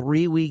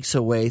 3 weeks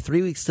away,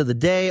 3 weeks to the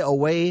day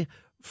away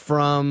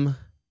from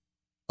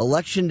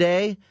Election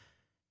Day.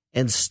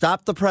 And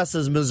stop the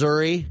presses,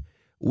 Missouri.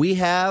 We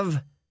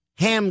have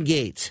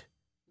Hamgate.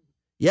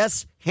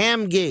 Yes,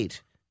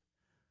 Hamgate.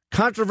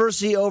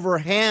 Controversy over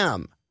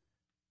ham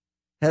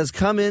has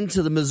come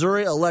into the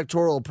Missouri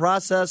electoral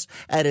process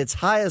at its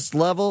highest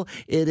level.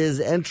 It is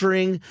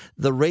entering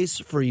the race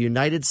for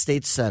United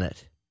States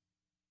Senate.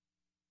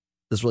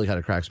 This really kind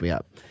of cracks me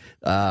up.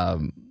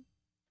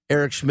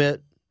 Eric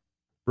Schmidt,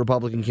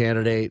 Republican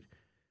candidate.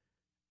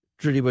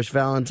 Trudy Bush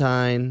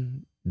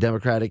Valentine,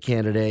 Democratic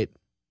candidate.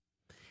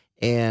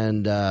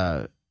 And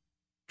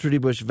Trudy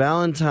Bush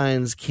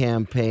Valentine's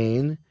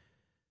campaign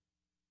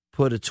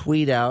put a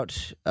tweet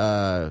out,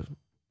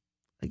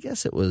 I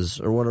guess it was,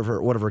 or one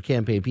of her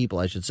campaign people,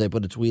 I should say,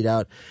 put a tweet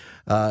out.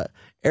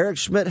 Eric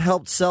Schmidt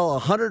helped sell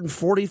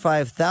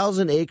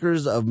 145,000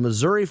 acres of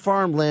Missouri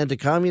farmland to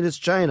Communist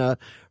China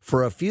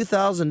for a few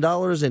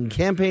 $1,000s in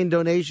campaign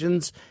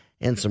donations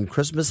and some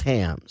Christmas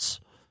hams.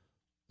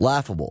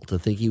 Laughable to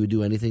think he would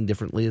do anything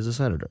differently as a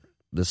senator.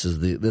 This is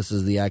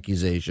the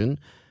accusation.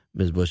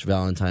 Ms. Bush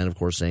Valentine, of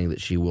course, saying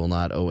that she will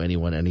not owe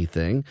anyone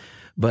anything,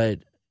 but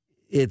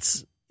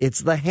it's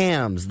the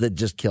hams that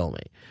just kill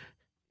me.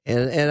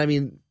 And I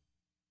mean,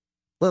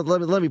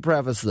 let me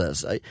preface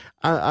this.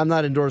 I'm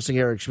not endorsing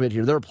Eric Schmidt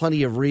here. There are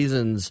plenty of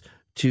reasons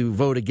to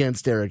vote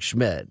against Eric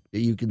Schmidt.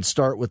 You can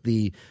start with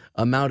the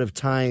amount of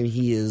time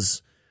he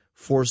is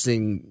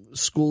forcing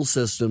school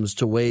systems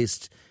to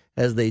waste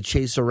as they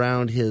chase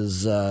around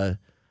his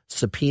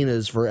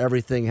subpoenas for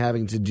everything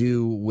having to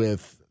do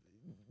with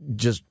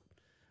just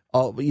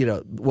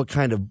what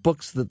kind of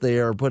books that they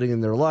are putting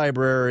in their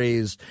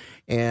libraries,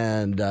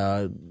 and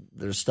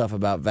there's stuff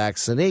about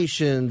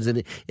vaccinations,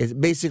 and it's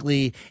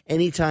basically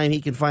anytime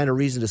he can find a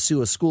reason to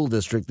sue a school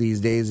district these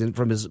days, and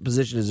from his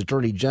position as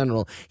Attorney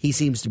General, he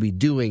seems to be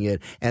doing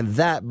it, and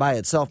that by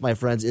itself, my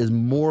friends, is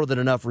more than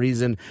enough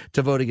reason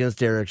to vote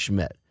against Eric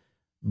Schmidt.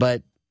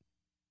 But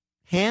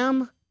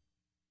ham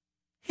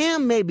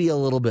may be a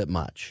little bit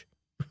much.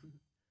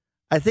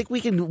 I think we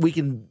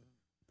can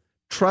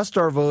trust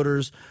our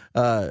voters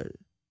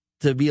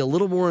to be a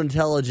little more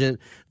intelligent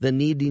than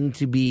needing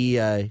to be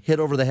hit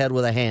over the head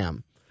with a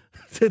ham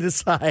to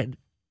decide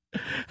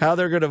how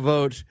they're going to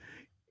vote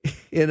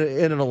in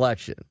an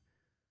election.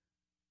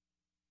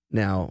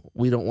 Now,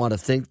 we don't want to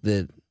think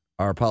that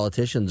our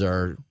politicians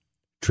are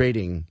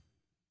trading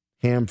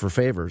ham for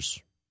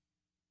favors.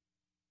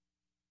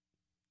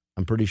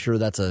 I'm pretty sure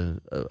that's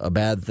a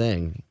bad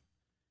thing.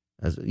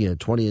 As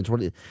 20 and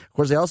 20. Of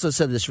course, they also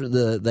said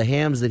the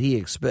hams that he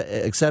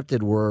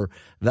accepted were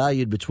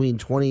valued between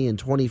 $20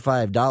 and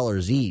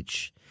 $25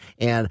 each.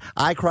 And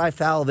I cry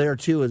foul there,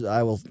 too, as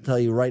I will tell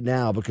you right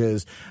now,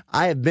 because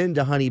I have been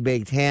to Honey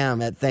Baked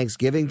Ham at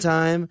Thanksgiving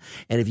time.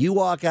 And if you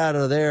walk out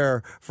of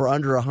there for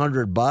under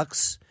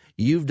 $100,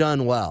 you've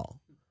done well.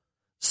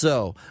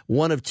 So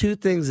one of two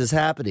things is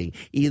happening.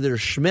 Either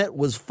Schmidt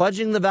was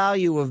fudging the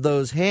value of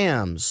those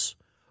hams,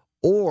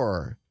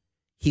 or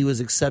he was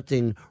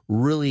accepting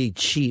really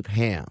cheap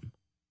ham.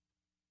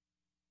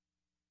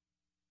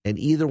 And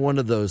either one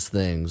of those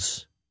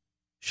things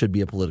should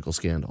be a political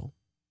scandal.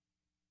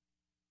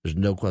 There's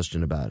no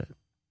question about it.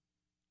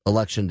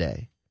 Election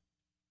day.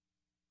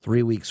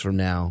 3 weeks from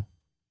now.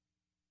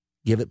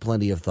 Give it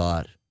plenty of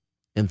thought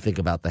and think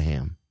about the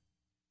ham.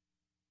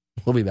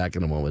 We'll be back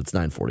in a moment. It's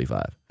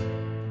 9:45.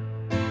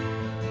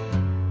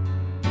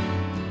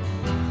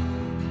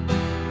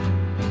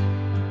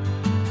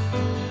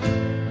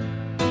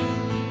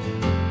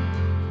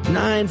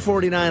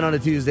 $9:49 on a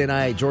Tuesday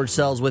night. George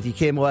Sells with you.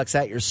 KMOX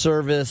at your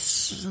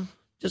service.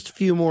 Just a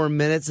few more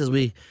minutes as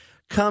we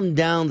come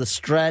down the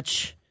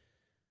stretch,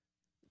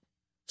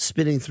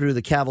 spinning through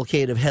the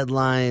cavalcade of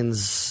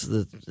headlines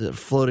that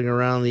floating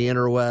around the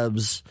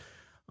interwebs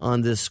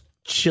on this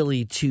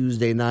chilly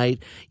Tuesday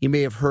night. You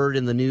may have heard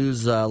in the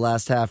news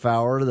last half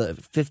hour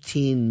that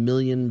 15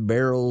 million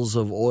barrels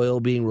of oil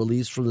being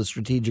released from the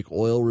strategic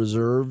oil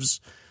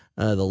reserves,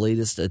 the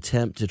latest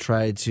attempt to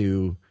try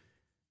to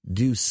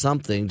do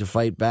something to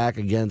fight back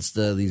against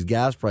these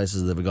gas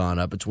prices that have gone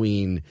up.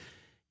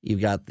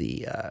 You've got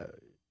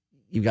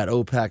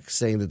OPEC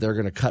saying that they're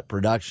going to cut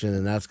production,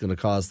 and that's going to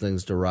cause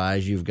things to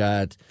rise. You've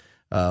got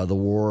the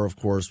war, of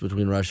course,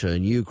 between Russia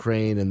and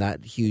Ukraine, and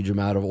that huge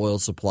amount of oil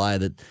supply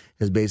that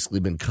has basically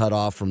been cut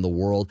off from the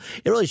world.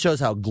 It really shows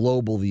how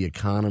global the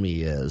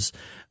economy is.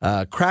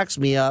 Cracks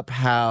me up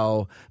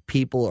how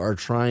people are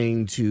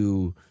trying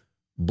to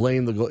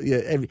blame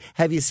the.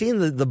 Have you seen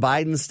the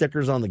Biden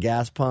stickers on the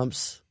gas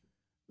pumps?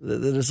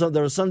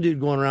 There was some dude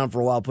going around for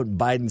a while putting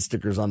Biden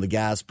stickers on the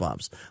gas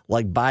pumps,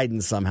 like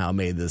Biden somehow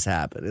made this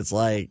happen. It's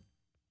like,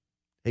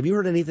 have you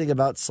heard anything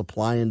about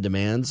supply and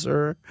demand,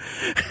 sir?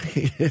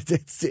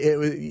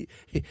 The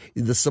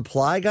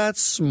supply got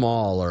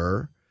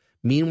smaller.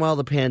 Meanwhile,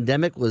 the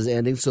pandemic was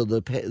ending, so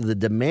the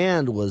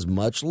demand was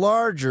much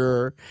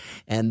larger,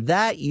 and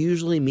that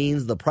usually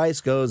means the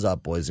price goes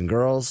up, boys and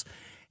girls.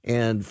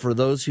 And for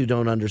those who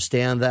don't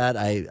understand that,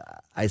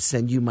 I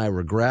send you my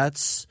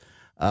regrets.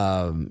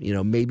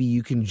 Maybe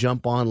you can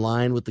jump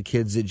online with the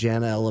kids at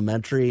Jana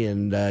Elementary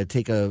and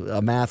take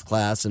a math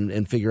class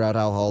and figure out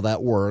how all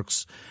that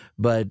works.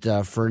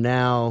 But for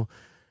now,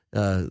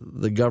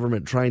 the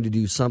government trying to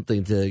do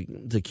something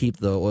to keep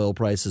the oil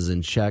prices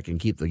in check and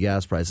keep the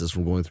gas prices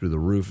from going through the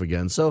roof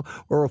again. So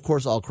we're, of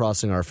course, all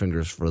crossing our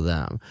fingers for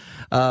them.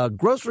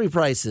 Grocery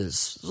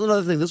prices. This is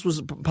another thing. This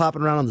was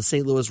popping around on the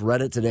St. Louis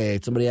Reddit today.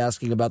 Somebody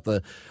asking about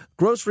the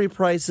grocery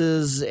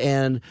prices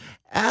and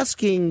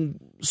asking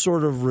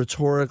sort of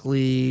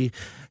rhetorically,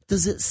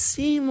 does it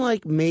seem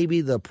like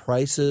maybe the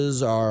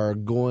prices are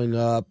going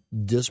up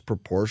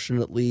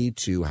disproportionately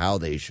to how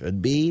they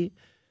should be,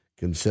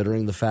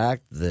 considering the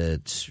fact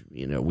that,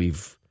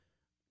 we've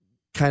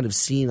kind of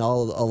seen a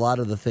lot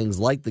of the things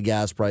like the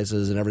gas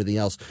prices and everything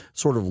else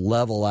sort of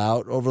level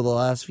out over the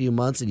last few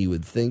months, and you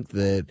would think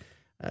that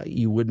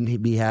you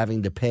wouldn't be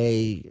having to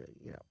pay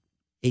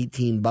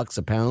 $18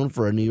 a pound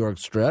for a New York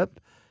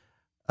strip.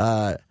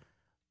 That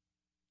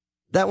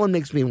one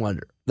makes me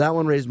wonder. That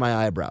one raised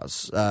my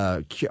eyebrows.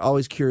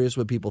 Always curious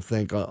what people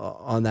think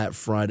on that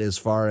front as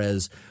far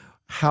as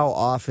how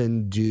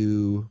often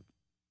do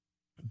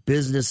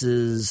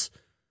businesses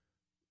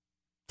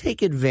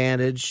take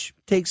advantage,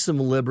 take some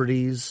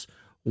liberties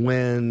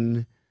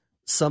when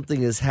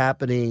something is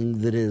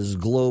happening that is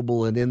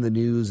global and in the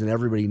news and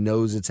everybody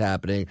knows it's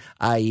happening,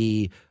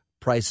 i.e.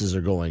 prices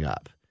are going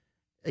up.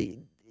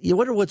 You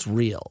wonder what's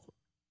real.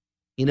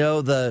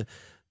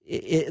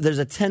 There's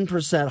a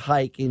 10%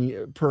 hike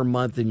per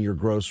month in your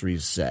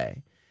groceries,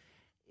 say.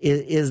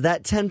 Is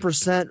that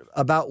 10%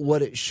 about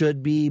what it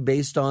should be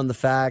based on the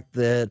fact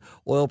that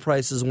oil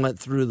prices went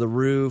through the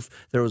roof,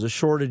 there was a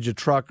shortage of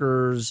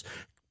truckers,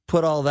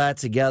 put all that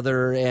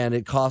together, and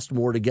it cost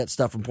more to get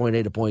stuff from point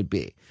A to point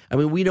B? I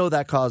mean, we know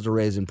that caused a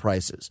raise in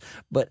prices.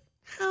 But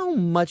how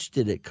much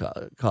did it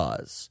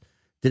cause?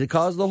 Did it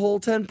cause the whole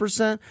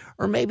 10%?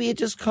 Or maybe it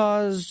just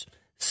caused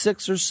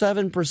 6 or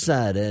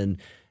 7%, and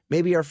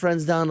maybe our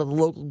friends down at the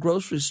local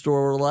grocery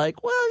store were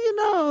like, well,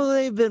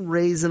 they've been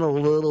raising a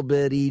little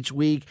bit each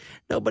week.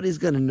 Nobody's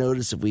going to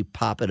notice if we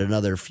pop it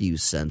another few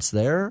cents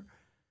there.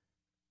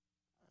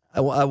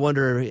 I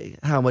wonder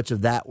how much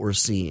of that we're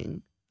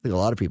seeing. I think a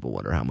lot of people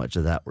wonder how much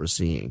of that we're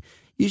seeing.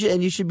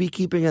 You should be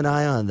keeping an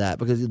eye on that,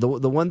 because the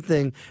one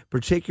thing,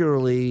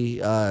 particularly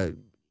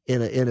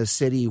in a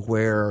city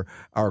where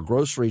our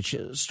grocery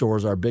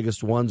stores, our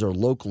biggest ones, are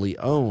locally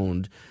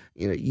owned,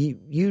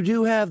 you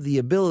do have the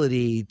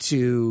ability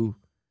to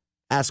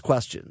ask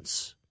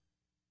questions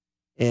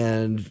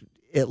and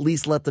at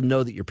least let them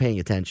know that you're paying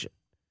attention.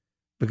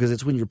 Because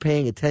it's when you're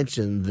paying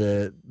attention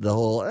that the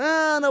whole,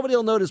 nobody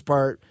will notice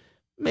part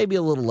may be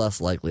a little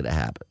less likely to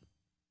happen.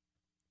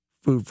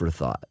 Food for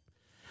thought.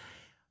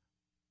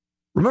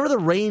 Remember the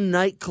Rain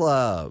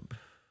nightclub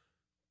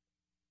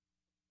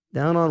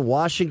down on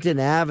Washington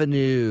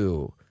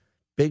Avenue?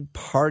 Big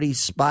party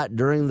spot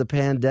during the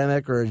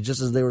pandemic, or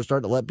just as they were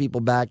starting to let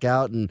people back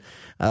out, and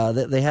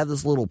they had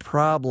this little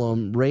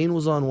problem. Rain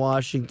was on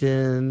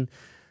Washington,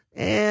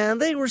 and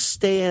they were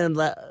staying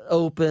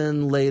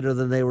open later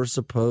than they were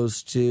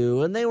supposed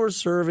to, and they were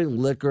serving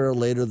liquor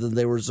later than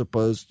they were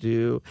supposed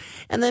to,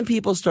 and then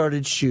people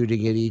started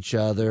shooting at each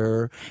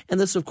other,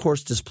 and this, of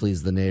course,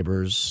 displeased the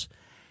neighbors,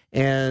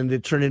 and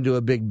it turned into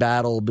a big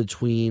battle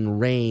between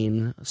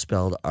Rain,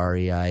 spelled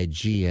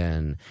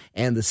R-E-I-G-N,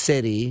 and the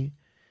city.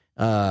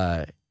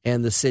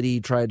 And the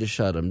city tried to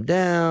shut them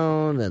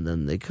down, and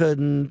then they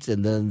couldn't,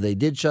 and then they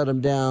did shut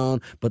them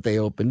down, but they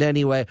opened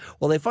anyway.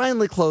 Well, they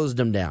finally closed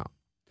them down.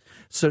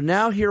 So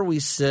now here we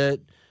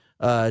sit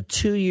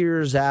 2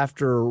 years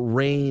after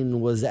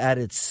Rain was at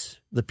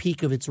the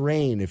peak of its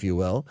reign, if you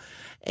will,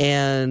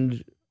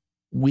 and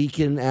we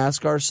can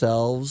ask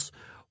ourselves,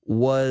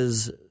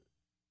 was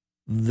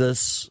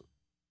this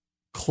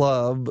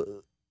club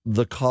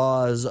the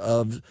cause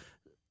of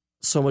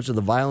so much of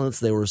the violence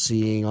they were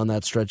seeing on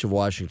that stretch of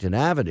Washington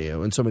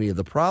Avenue and so many of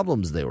the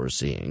problems they were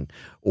seeing?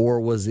 Or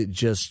was it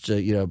just,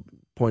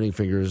 pointing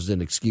fingers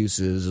and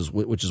excuses,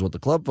 which is what the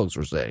club folks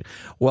were saying?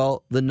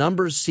 Well, the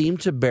numbers seem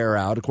to bear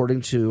out,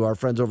 according to our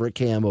friends over at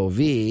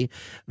KMOV,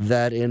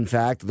 that, in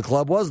fact, the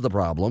club was the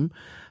problem.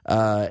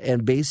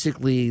 And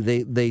basically,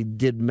 they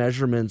did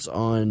measurements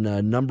on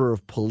a number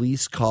of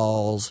police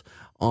calls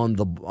on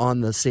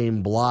the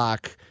same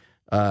block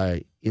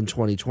in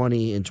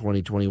 2020, in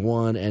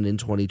 2021, and in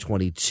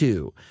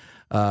 2022.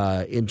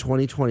 In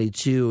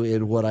 2022,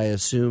 in what I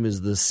assume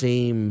is the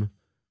same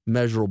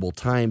measurable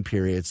time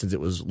period since it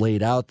was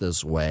laid out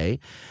this way,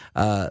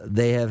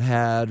 they have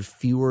had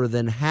fewer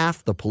than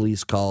half the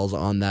police calls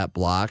on that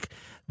block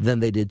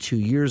than they did 2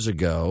 years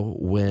ago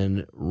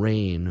when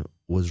rain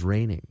was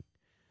raining.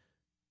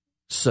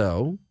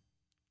 So,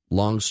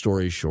 long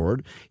story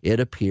short, it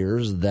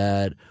appears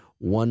that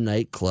one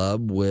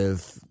nightclub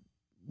with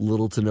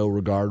little to no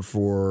regard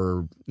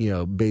for,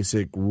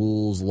 basic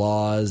rules,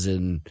 laws,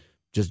 and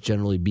just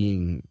generally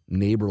being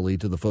neighborly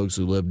to the folks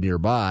who live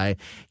nearby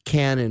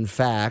can, in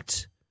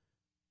fact,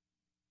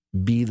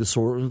 be the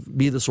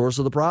source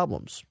of the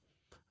problems.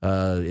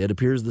 It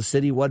appears the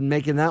city wasn't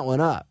making that one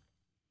up.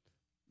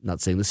 Not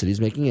saying the city's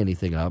making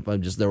anything up.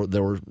 I'm just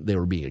they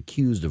were being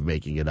accused of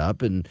making it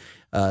up, and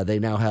they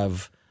now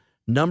have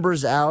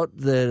numbers out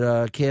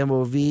that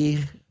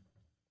KMOV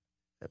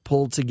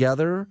pulled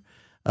together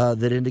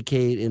that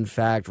indicate, in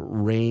fact,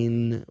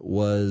 rain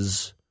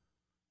was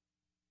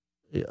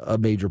a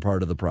major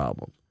part of the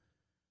problem.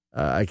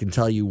 I can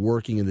tell you,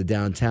 working in the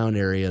downtown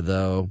area,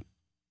 though,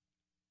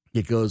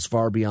 it goes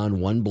far beyond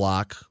one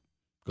block,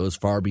 goes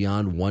far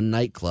beyond one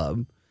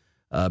nightclub,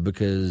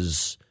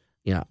 because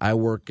I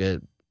work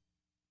at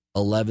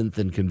 11th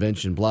and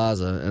Convention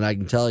Plaza, and I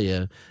can tell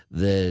you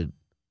that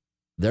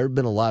there have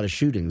been a lot of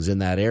shootings in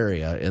that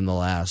area in the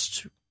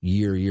last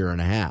year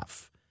and a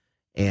half,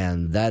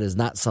 and that is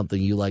not something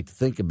you like to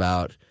think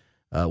about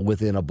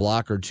within a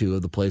block or two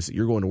of the place that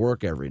you're going to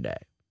work every day.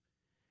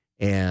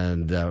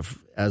 And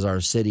as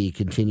our city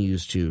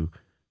continues to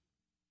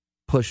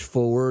push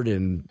forward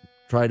and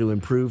try to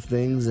improve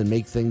things and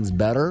make things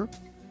better,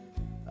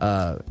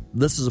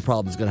 this is a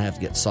problem that's going to have to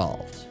get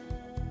solved.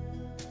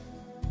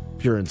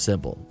 Pure and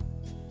simple.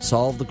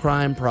 Solve the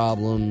crime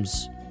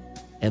problems,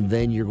 and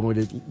then you're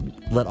going to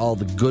let all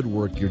the good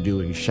work you're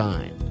doing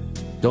shine.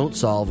 Don't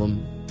solve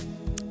them,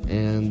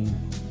 and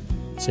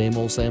same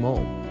old, same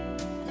old.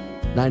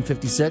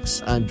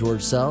 9:56, I'm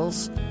George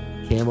Sells.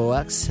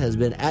 KMOX has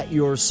been at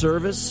your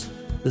service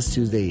this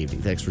Tuesday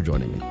evening. Thanks for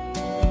joining me.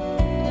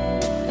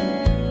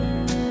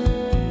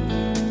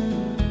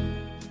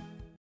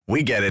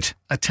 We get it.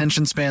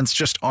 Attention spans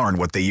just aren't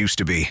what they used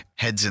to be.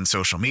 Heads in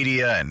social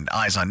media and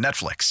eyes on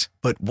Netflix.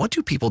 But what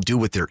do people do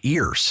with their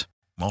ears?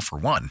 Well, for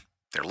one,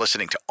 they're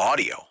listening to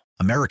audio.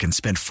 Americans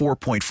spend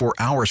 4.4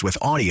 hours with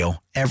audio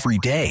every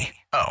day.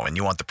 Oh, and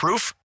you want the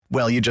proof?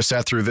 Well, you just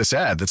sat through this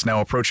ad that's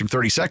now approaching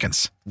 30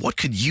 seconds. What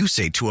could you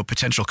say to a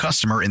potential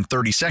customer in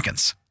 30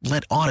 seconds?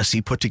 Let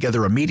Odyssey put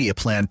together a media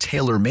plan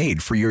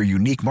tailor-made for your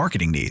unique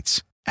marketing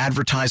needs.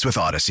 Advertise with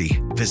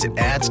Odyssey. Visit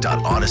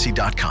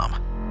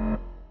ads.odyssey.com.